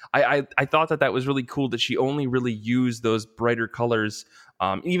I thought that was really cool that she only really used those brighter colors.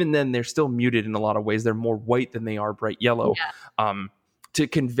 Even then, they're still muted in a lot of ways. They're more white than they are bright yellow, to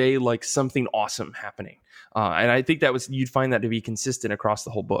convey like something awesome happening. And I think you'd find that to be consistent across the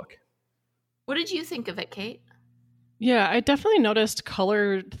whole book. What did you think of it, Kate? Yeah, I definitely noticed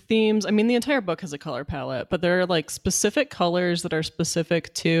color themes. I mean, the entire book has a color palette, but there are like specific colors that are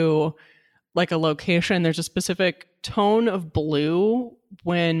specific to like a location. There's a specific tone of blue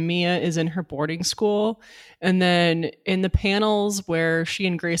when Mia is in her boarding school. And then in the panels where she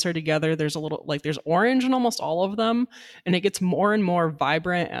and Grace are together, there's a little like there's orange in almost all of them. And it gets more and more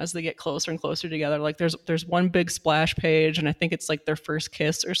vibrant as they get closer and closer together. Like there's one big splash page, and I think it's like their first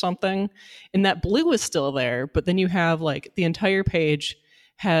kiss or something. And that blue is still there, but then you have like the entire page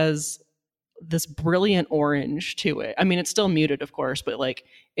has this brilliant orange to it. I mean, it's still muted, of course, but like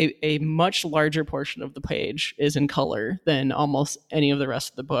a much larger portion of the page is in color than almost any of the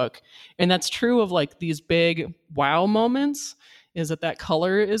rest of the book. And that's true of like these big wow moments. is that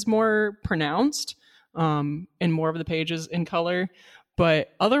color is more pronounced, and more of the pages in color. But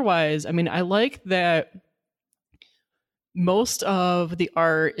otherwise, I mean, I like that most of the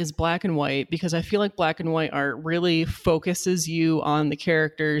art is black and white, because I feel like black and white art really focuses you on the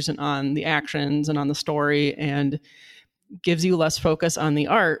characters and on the actions and on the story, and gives you less focus on the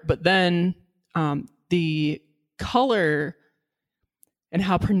art. But then the color and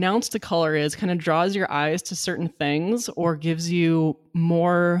how pronounced the color is kind of draws your eyes to certain things, or gives you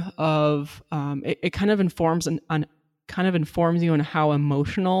more of it kind of informs you on how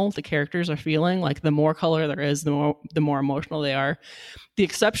emotional the characters are feeling. Like the more color there is, the more emotional they are. The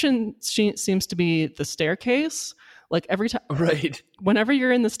exception seems to be the staircase. Like every time, right, whenever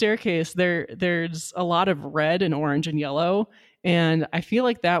you're in the staircase, there's a lot of red and orange and yellow, and I feel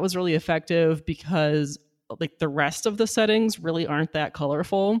like that was really effective because like the rest of the settings really aren't that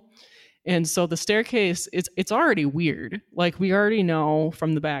colorful. And so the staircase, it's already weird. Like we already know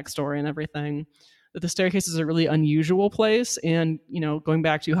from the backstory and everything that the staircase is a really unusual place. And, going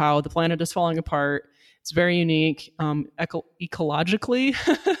back to how the planet is falling apart, it's very unique ecologically.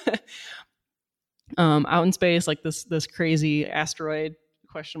 Out in space, like this crazy asteroid ?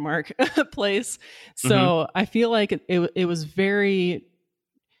 Place. So I feel like it was a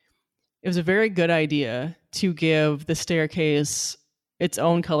very good idea to give the staircase its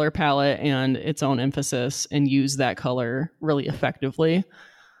own color palette and its own emphasis, and use that color really effectively.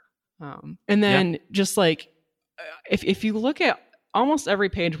 And then just like, if you look at almost every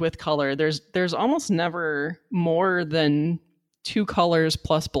page with color, there's almost never more than 2 colors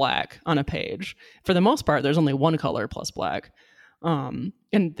plus black on a page. For the most part, there's only 1 color plus black. And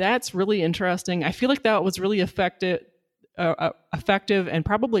that's really interesting. I feel like that was really effective and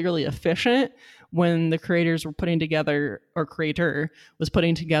probably really efficient when the creators were putting together, or creator was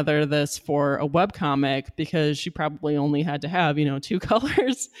putting together this for a webcomic, because she probably only had to have, 2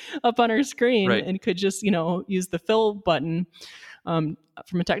 colors up on her screen, right, and could just, use the fill button from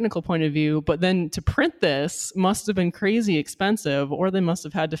a technical point of view. But then to print this must have been crazy expensive, or they must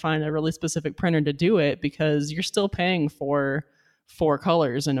have had to find a really specific printer to do it, because you're still paying for 4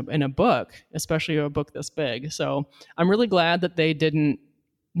 colors in a book, especially a book this big. So I'm really glad that they didn't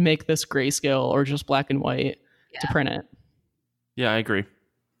make this grayscale or just black and white to print it. Yeah, I agree.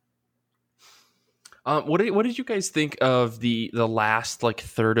 What did you guys think of the last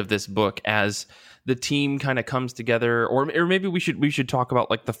third of this book, as the team kind of comes together, or maybe we should talk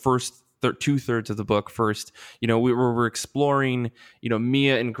about the first 2/3 of the book first. We're exploring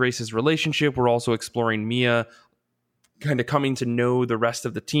Mia and Grace's relationship. We're also exploring Mia kind of coming to know the rest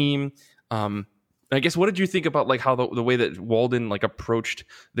of the team. I guess, what did you think about how the way that Walden approached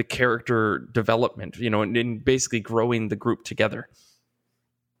the character development, and basically growing the group together?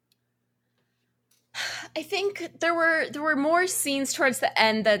 I think there were more scenes towards the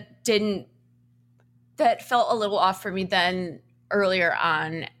end that felt a little off for me than earlier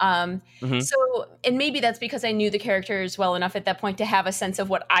on. So, and maybe that's because I knew the characters well enough at that point to have a sense of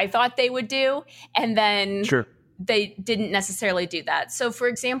what I thought they would do, and then they didn't necessarily do that. So, for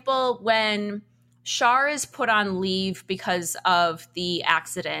example, when Char is put on leave because of the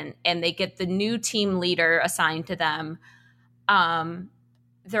accident, and they get the new team leader assigned to them,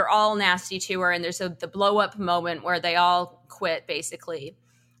 they're all nasty to her, and there's the blow up moment where they all quit basically,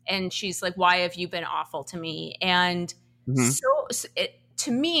 and she's like, "Why have you been awful to me?" And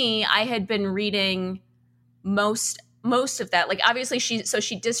to me, I had been reading most of that. Obviously she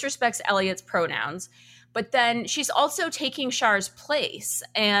disrespects Elliot's pronouns, but then she's also taking Char's place,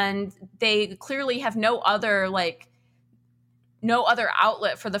 and they clearly have no other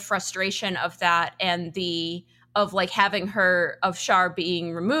outlet for the frustration of that, and of Char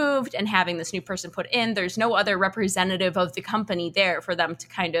being removed and having this new person put in. There's no other representative of the company there for them to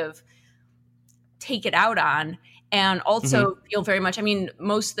kind of take it out on. And also feel very much,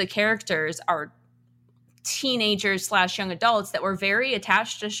 most of the characters are teenagers / young adults that were very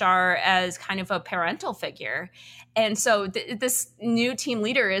attached to Char as kind of a parental figure. And so this new team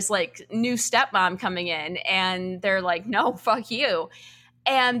leader is new stepmom coming in, and they're like, "No, fuck you."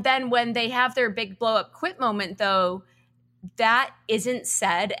 And then when they have their big blow up quit moment, though, that isn't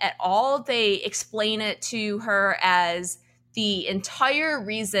said at all. They explain it to her as the entire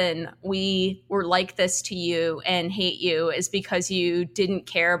reason we were like this to you and hate you is because you didn't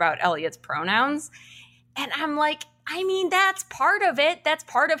care about Elliot's pronouns. And I'm like, that's part of it. That's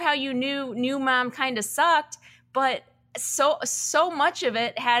part of how you knew mom kind of sucked. But so much of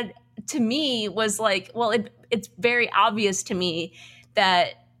it to me was it's very obvious to me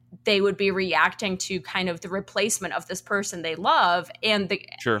that they would be reacting to kind of the replacement of this person they love, and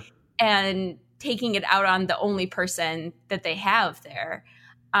taking it out on the only person that they have there.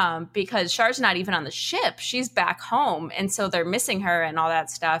 Because Char's not even on the ship. She's back home. And so they're missing her and all that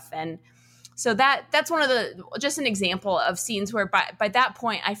stuff. And so that's one of just an example of scenes where by that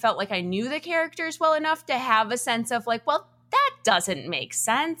point, I felt like I knew the characters well enough to have a sense of like, well, that doesn't make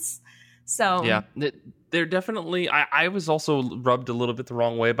sense. So yeah, they're definitely, I was also rubbed a little bit the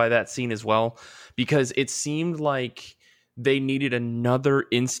wrong way by that scene as well, because it seemed like they needed another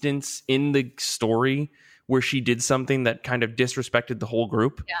instance in the story where she did something that kind of disrespected the whole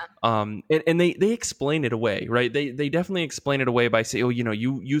group. Yeah. And they explain it away, right? They definitely explain it away by saying, oh,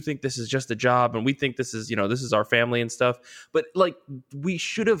 you think this is just a job and we think this is, this is our family and stuff. But like, we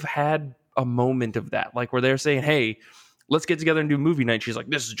should have had a moment of that, like where they're saying, hey, let's get together and do movie night. She's like,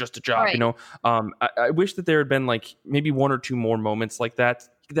 this is just a job, right. I wish that there had been like maybe one or two more moments like that.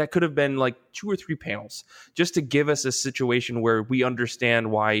 That could have been like 2 or 3 panels just to give us a situation where we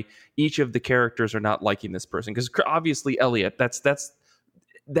understand why each of the characters are not liking this person. Because obviously Elliot,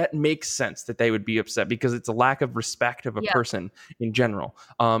 that makes sense that they would be upset because it's a lack of respect of a person in general.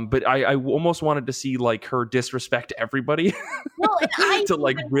 But I almost wanted to see like her disrespect everybody to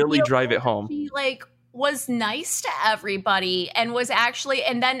like really drive it home. She like was nice to everybody and was actually,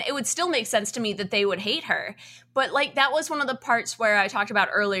 and then it would still make sense to me that they would hate her. But like, that was one of the parts where I talked about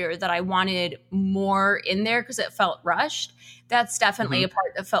earlier that I wanted more in there because it felt rushed. That's definitely a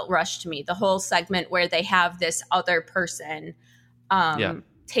part that felt rushed to me. The whole segment where they have this other person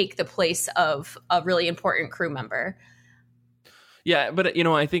take the place of a really important crew member. Yeah, but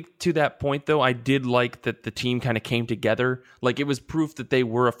I think to that point though, I did like that the team kind of came together. Like it was proof that they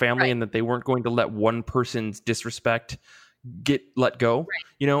were a family and that they weren't going to let one person's disrespect get let go.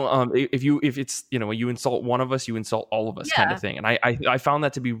 Right. If it's you insult one of us, you insult all of us, kind of thing. And I found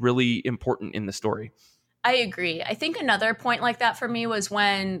that to be really important in the story. I agree. I think another point like that for me was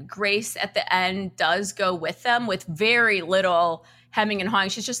when Grace at the end does go with them with very little hemming and hawing.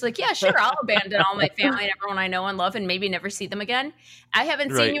 She's just like, yeah, sure, I'll abandon all my family and everyone I know and love and maybe never see them again. I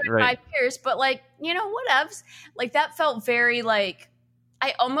haven't seen you in 5 years, but like, whatevs. Like that felt very like,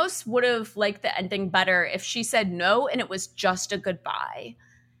 I almost would have liked the ending better if she said no and it was just a goodbye.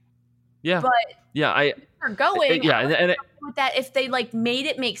 Yeah. But for going, and with that, if they like made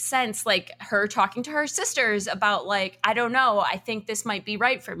it make sense, like her talking to her sisters about like, I don't know, I think this might be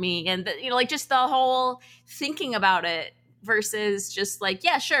right for me. And like just the whole thinking about it versus just like,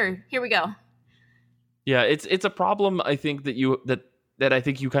 yeah, sure, here we go. Yeah, it's a problem I think that I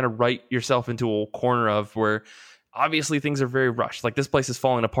think you kind of write yourself into a corner of where obviously things are very rushed. Like this place is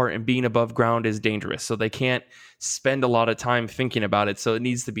falling apart and being above ground is dangerous. So they can't spend a lot of time thinking about it. So it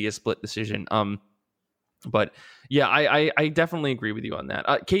needs to be a split decision. But yeah, I definitely agree with you on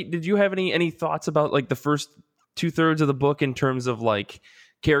that. Kate, did you have any thoughts about like the first 2/3 of the book in terms of like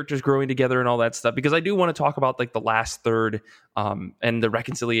characters growing together and all that stuff? Because I do want to talk about like the last third and the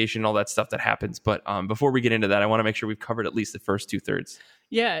reconciliation and all that stuff that happens. But before we get into that, I want to make sure we've covered at least the first 2/3.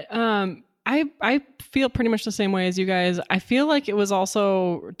 Yeah. I feel pretty much the same way as you guys. I feel like it was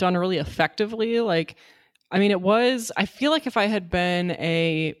also done really effectively. Like, I mean, I feel like if I had been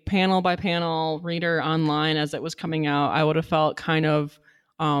a panel by panel reader online as it was coming out, I would have felt kind of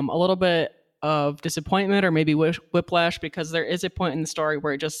a little bit of disappointment or maybe whiplash, because there is a point in the story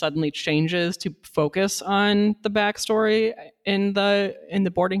where it just suddenly changes to focus on the backstory in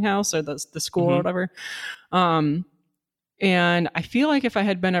the boarding house or the school or whatever. And I feel like if I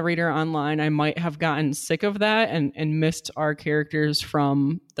had been a reader online, I might have gotten sick of that and missed our characters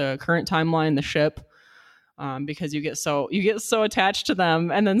from the current timeline, the ship, because you get so attached to them,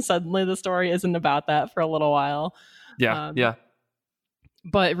 and then suddenly the story isn't about that for a little while. Yeah.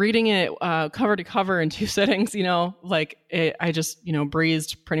 But reading it cover to cover in 2 sittings, I just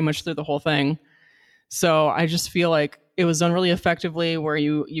breezed pretty much through the whole thing. So I just feel like it was done really effectively, where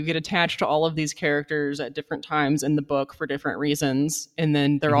you get attached to all of these characters at different times in the book for different reasons, and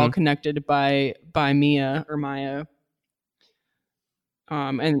then they're all connected by Mia or Maya.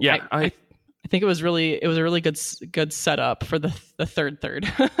 And yeah, I think it was a really good setup for the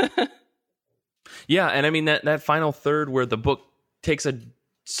third. Yeah, and I mean that final third where the book takes a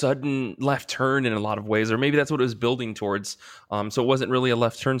sudden left turn in a lot of ways, or maybe that's what it was building towards. So it wasn't really a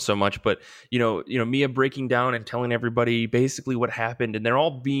left turn so much, but Mia breaking down and telling everybody basically what happened, and they're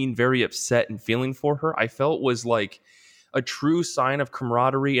all being very upset and feeling for her, I felt was like a true sign of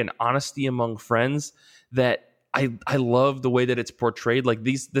camaraderie and honesty among friends that I love the way that it's portrayed. Like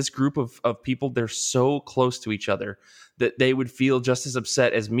this group of people, they're so close to each other that they would feel just as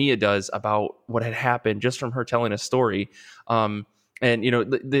upset as Mia does about what had happened just from her telling a story. And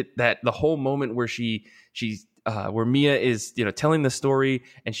that the whole moment where she where Mia is, telling the story,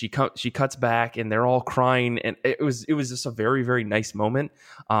 and she cuts back, and they're all crying, and it was just a very, very nice moment.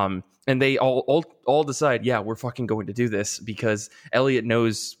 And they all decide, yeah, we're fucking going to do this because Elliot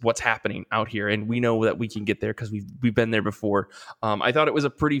knows what's happening out here, and we know that we can get there because we've been there before. I thought it was a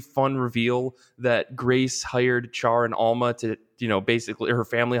pretty fun reveal that Grace hired Char and Alma to, basically her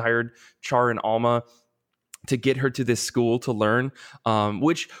family hired Char and Alma to get her to this school to learn,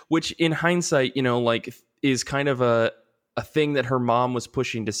 which in hindsight, is kind of a thing that her mom was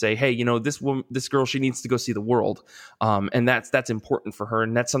pushing to say, hey, this girl, she needs to go see the world. And that's important for her.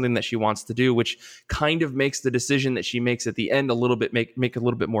 And that's something that she wants to do, which kind of makes the decision that she makes at the end a little bit make a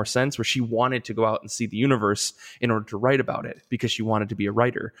little bit more sense, where she wanted to go out and see the universe in order to write about it because she wanted to be a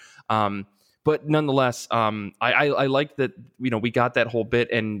writer. But nonetheless, I like that, we got that whole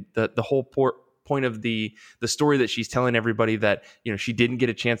bit, and the whole point of the story that she's telling everybody that, she didn't get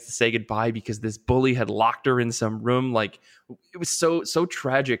a chance to say goodbye because this bully had locked her in some room. Like, it was so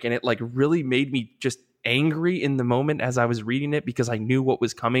tragic, and it like really made me just angry in the moment as I was reading it, because I knew what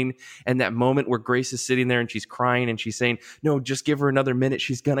was coming. And that moment where Grace is sitting there and she's crying and she's saying, no, just give her another minute,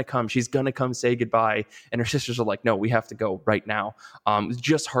 she's gonna come say goodbye, and her sisters are like, no, we have to go right now. It's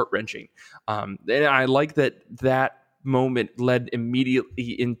just heart-wrenching. And I like that moment led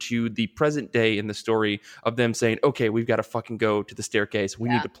immediately into the present day in the story of them saying, okay, we've got to fucking go to the staircase, we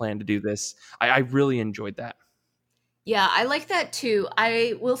need to plan to do this. I really enjoyed that. Yeah, I like that too.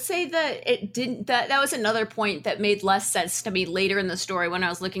 I will say that it didn't, that was another point that made less sense to me later in the story when I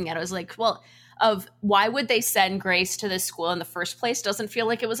was looking at it. I was like, well, why would they send Grace to this school in the first place? Doesn't feel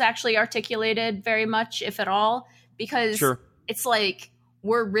like it was actually articulated very much, if at all, because It's like,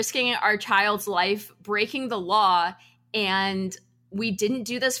 we're risking our child's life, breaking the law, and we didn't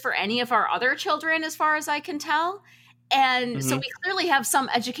do this for any of our other children, as far as I can tell. And so we clearly have some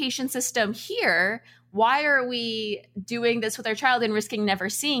education system here. Why are we doing this with our child and risking never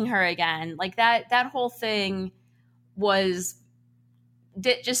seeing her again? Like that whole thing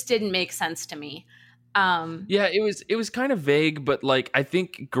just didn't make sense to me. Yeah, it was kind of vague, but like, I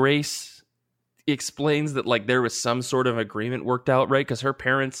think Grace explains that like there was some sort of agreement worked out, right? Because her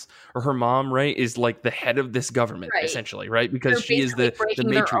parents, or her mom, right, is like the head of this government, essentially, right? Because she is the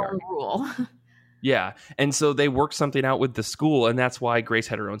matriarch. Their own rule. Yeah, and so they worked something out with the school, and that's why Grace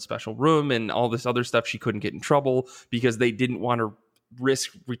had her own special room and all this other stuff. She couldn't get in trouble because they didn't want to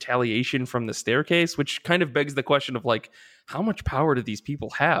risk retaliation from the staircase, which kind of begs the question of like, how much power do these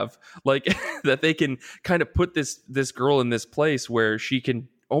people have? Like that they can kind of put this girl in this place where she can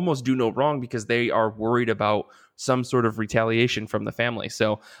almost do no wrong because they are worried about some sort of retaliation from the family.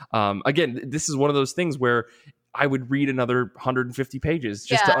 So again, this is one of those things where I would read another 150 pages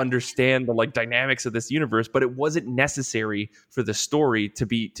just to understand the like dynamics of this universe, but it wasn't necessary for the story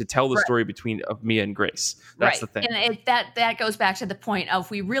to tell the story of Mia and Grace. That's the thing. And that goes back to the point of,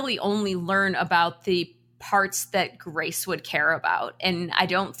 we really only learn about the parts that Grace would care about. And I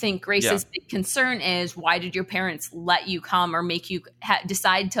don't think Grace's big concern is, why did your parents let you come or make you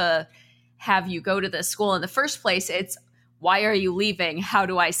decide to have you go to this school in the first place? It's, why are you leaving? How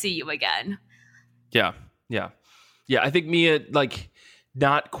do I see you again? Yeah. I think Mia, like,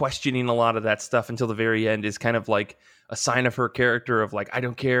 not questioning a lot of that stuff until the very end is kind of like a sign of her character of like, I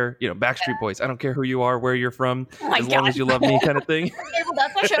don't care, Backstreet Boys, I don't care who you are, where you're from, as long as you love me, kind of thing. Okay, well,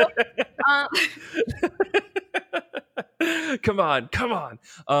 that's the show. Come on.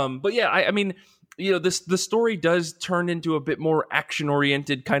 But yeah, I mean, the story does turn into a bit more action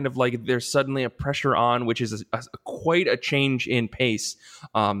oriented, kind of like there's suddenly a pressure on, which is quite a change in pace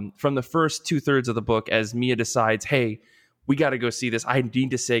from the first 2/3 of the book, as Mia decides, hey, we got to go see this. I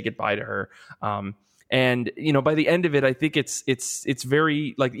need to say goodbye to her. And by the end of it, I think it's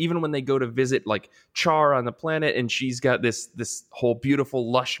very, like, even when they go to visit like Char on the planet, and she's got this whole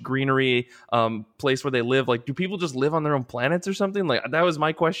beautiful lush greenery place where they live. Like, do people just live on their own planets or something? Like, that was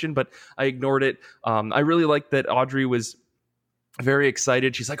my question, but I ignored it. I really liked that Audrey was very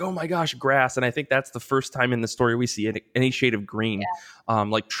excited. She's like, oh my gosh, grass. And I think that's the first time in the story we see any shade of green,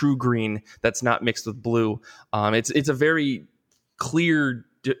 like true green that's not mixed with blue. It's a very clear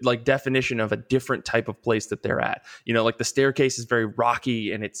definition of a different type of place that they're at. Like the staircase is very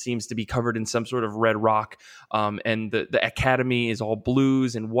rocky and it seems to be covered in some sort of red rock. And the academy is all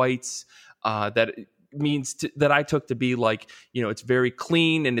blues and whites. That means that I took to be like, it's very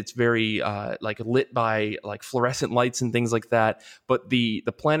clean and it's very like lit by like fluorescent lights and things like that. But the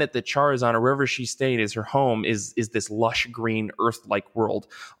planet that Char is on, or wherever she's staying is her home, is this lush green Earth-like world.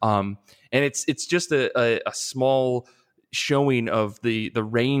 And it's just a small showing of the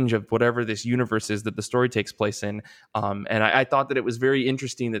range of whatever this universe is that the story takes place in. And I thought that it was very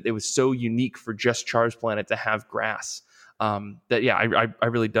interesting that it was so unique for just Char's planet to have grass. I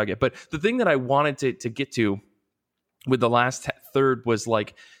really dug it. But the thing that I wanted to get to with the last third was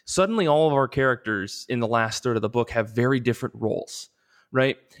like, suddenly all of our characters in the last third of the book have very different roles,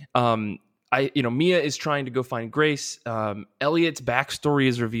 right? Mia is trying to go find Grace. Elliot's backstory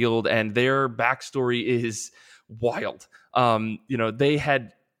is revealed, and their backstory is wild. They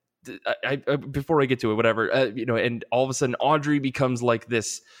had, before I get to it, whatever, and all of a sudden Audrey becomes like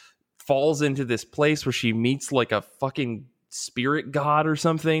this, falls into this place where she meets like a fucking spirit god or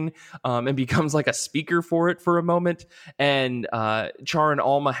something, and becomes like a speaker for it for a moment. And Char and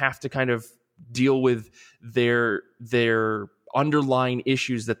Alma have to kind of deal with their underlying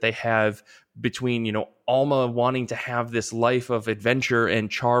issues that they have between, Alma wanting to have this life of adventure and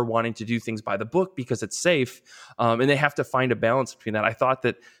Char wanting to do things by the book because it's safe. And they have to find a balance between that. I thought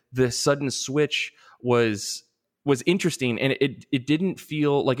that the sudden switch was interesting, and it didn't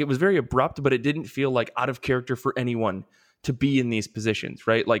feel like, it was very abrupt, but it didn't feel like out of character for anyone to be in these positions,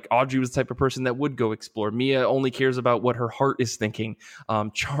 right? Like Audrey was the type of person that would go explore. Mia only cares about what her heart is thinking.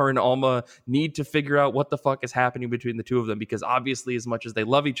 Char and Alma need to figure out what the fuck is happening between the two of them, because obviously, as much as they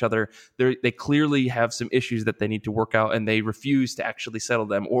love each other, they clearly have some issues that they need to work out, and they refuse to actually settle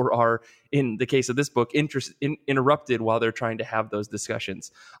them, or are, in the case of this book, interrupted while they're trying to have those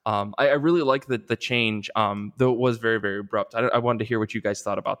discussions. I really like the change, though it was very, very abrupt. I wanted to hear what you guys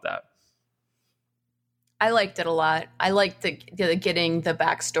thought about that. I liked it a lot. I liked the getting the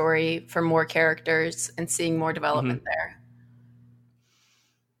backstory for more characters and seeing more development there.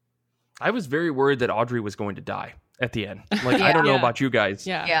 I was very worried that Audrey was going to die at the end. Like, I don't know about you guys.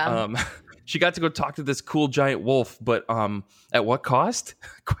 Yeah. She got to go talk to this cool giant wolf, but at what cost? ?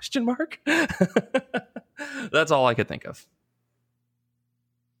 That's all I could think of.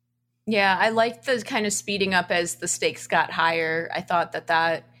 Yeah, I liked the kind of speeding up as the stakes got higher. I thought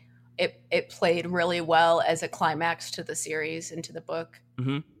that it played really well as a climax to the series and to the book.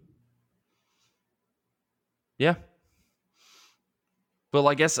 Mm-hmm. Yeah. Well,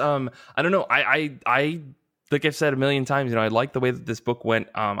 I guess I don't know. I like I've said a million times, I like the way that this book went.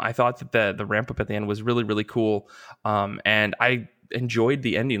 I thought that the ramp up at the end was really, really cool. And I enjoyed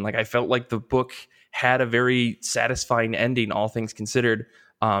the ending. Like, I felt like the book had a very satisfying ending, all things considered.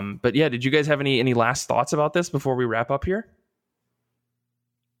 But yeah, did you guys have any last thoughts about this before we wrap up here?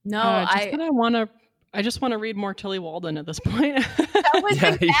 No, I just want to read more Tillie Walden at this point. That was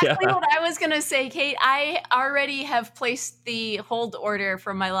exactly what I was going to say, Kate. I already have placed the hold order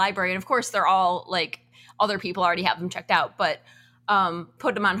from my library. And of course, they're all like, other people already have them checked out, but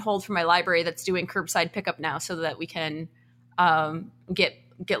put them on hold for my library that's doing curbside pickup now, so that we can get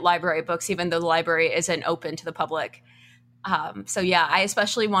library books, even though the library isn't open to the public. So yeah, I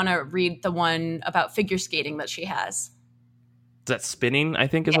especially want to read the one about figure skating that she has. Is that Spinning, I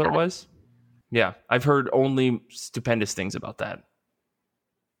think is what it was? Yeah, I've heard only stupendous things about that.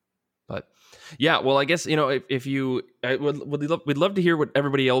 But yeah, well, I guess, if you we'd love to hear what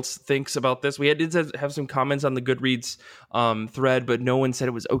everybody else thinks about this. We did have some comments on the Goodreads thread, but no one said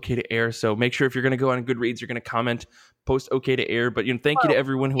it was okay to air. So make sure if you're going to go on Goodreads, you're going to comment, post okay to air. But thank you to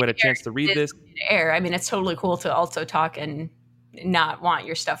everyone who had a chance to read this. Air. I mean, it's totally cool to also talk and not want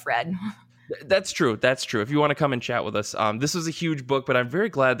your stuff read. That's true. If you want to come and chat with us, this was a huge book, but I'm very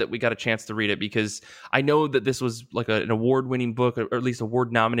glad that we got a chance to read it, because I know that this was like an award-winning book, or at least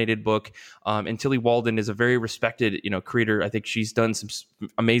award-nominated book. And Tillie Walden is a very respected, creator. I think she's done some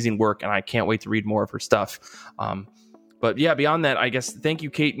amazing work, and I can't wait to read more of her stuff. But yeah, beyond that, I guess thank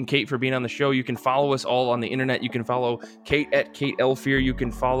you, Kate and Kate, for being on the show. You can follow us all on the internet. You can follow Kate at Kate Elfear. You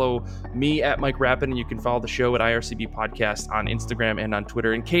can follow me at Mike Rappin, and you can follow the show at IRCB Podcast on Instagram and on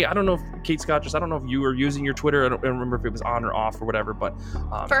Twitter. And Kate, I don't know if you were using your Twitter. I don't remember if it was on or off or whatever, but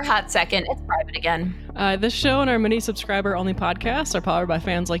for a hot second, it's private again. This show and our mini subscriber-only podcasts are powered by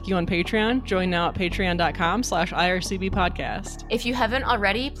fans like you on Patreon. Join now at patreon.com/IRCB Podcast. If you haven't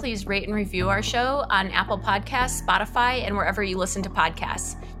already, please rate and review our show on Apple Podcasts, Spotify, and wherever you listen to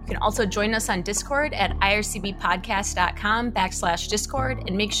podcasts. You can also join us on Discord at ircbpodcast.com/Discord,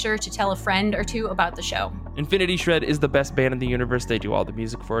 and make sure to tell a friend or two about the show. Infinity Shred is the best band in the universe. They do all the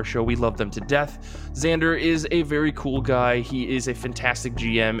music for our show. We love them to death. Xander is a very cool guy. He is a fantastic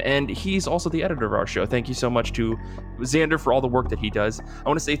GM, and he's also the editor of our show. Thank you so much to Xander for all the work that he does. I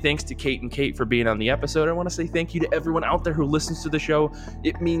want to say thanks to Kate and Kate for being on the episode. I want to say thank you to everyone out there who listens to the show.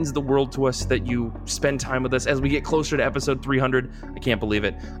 It means the world to us that you spend time with us as we get closer to episode 300. I can't believe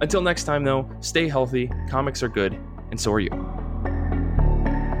it. Until next time, though, stay healthy, comics are good, and so are you.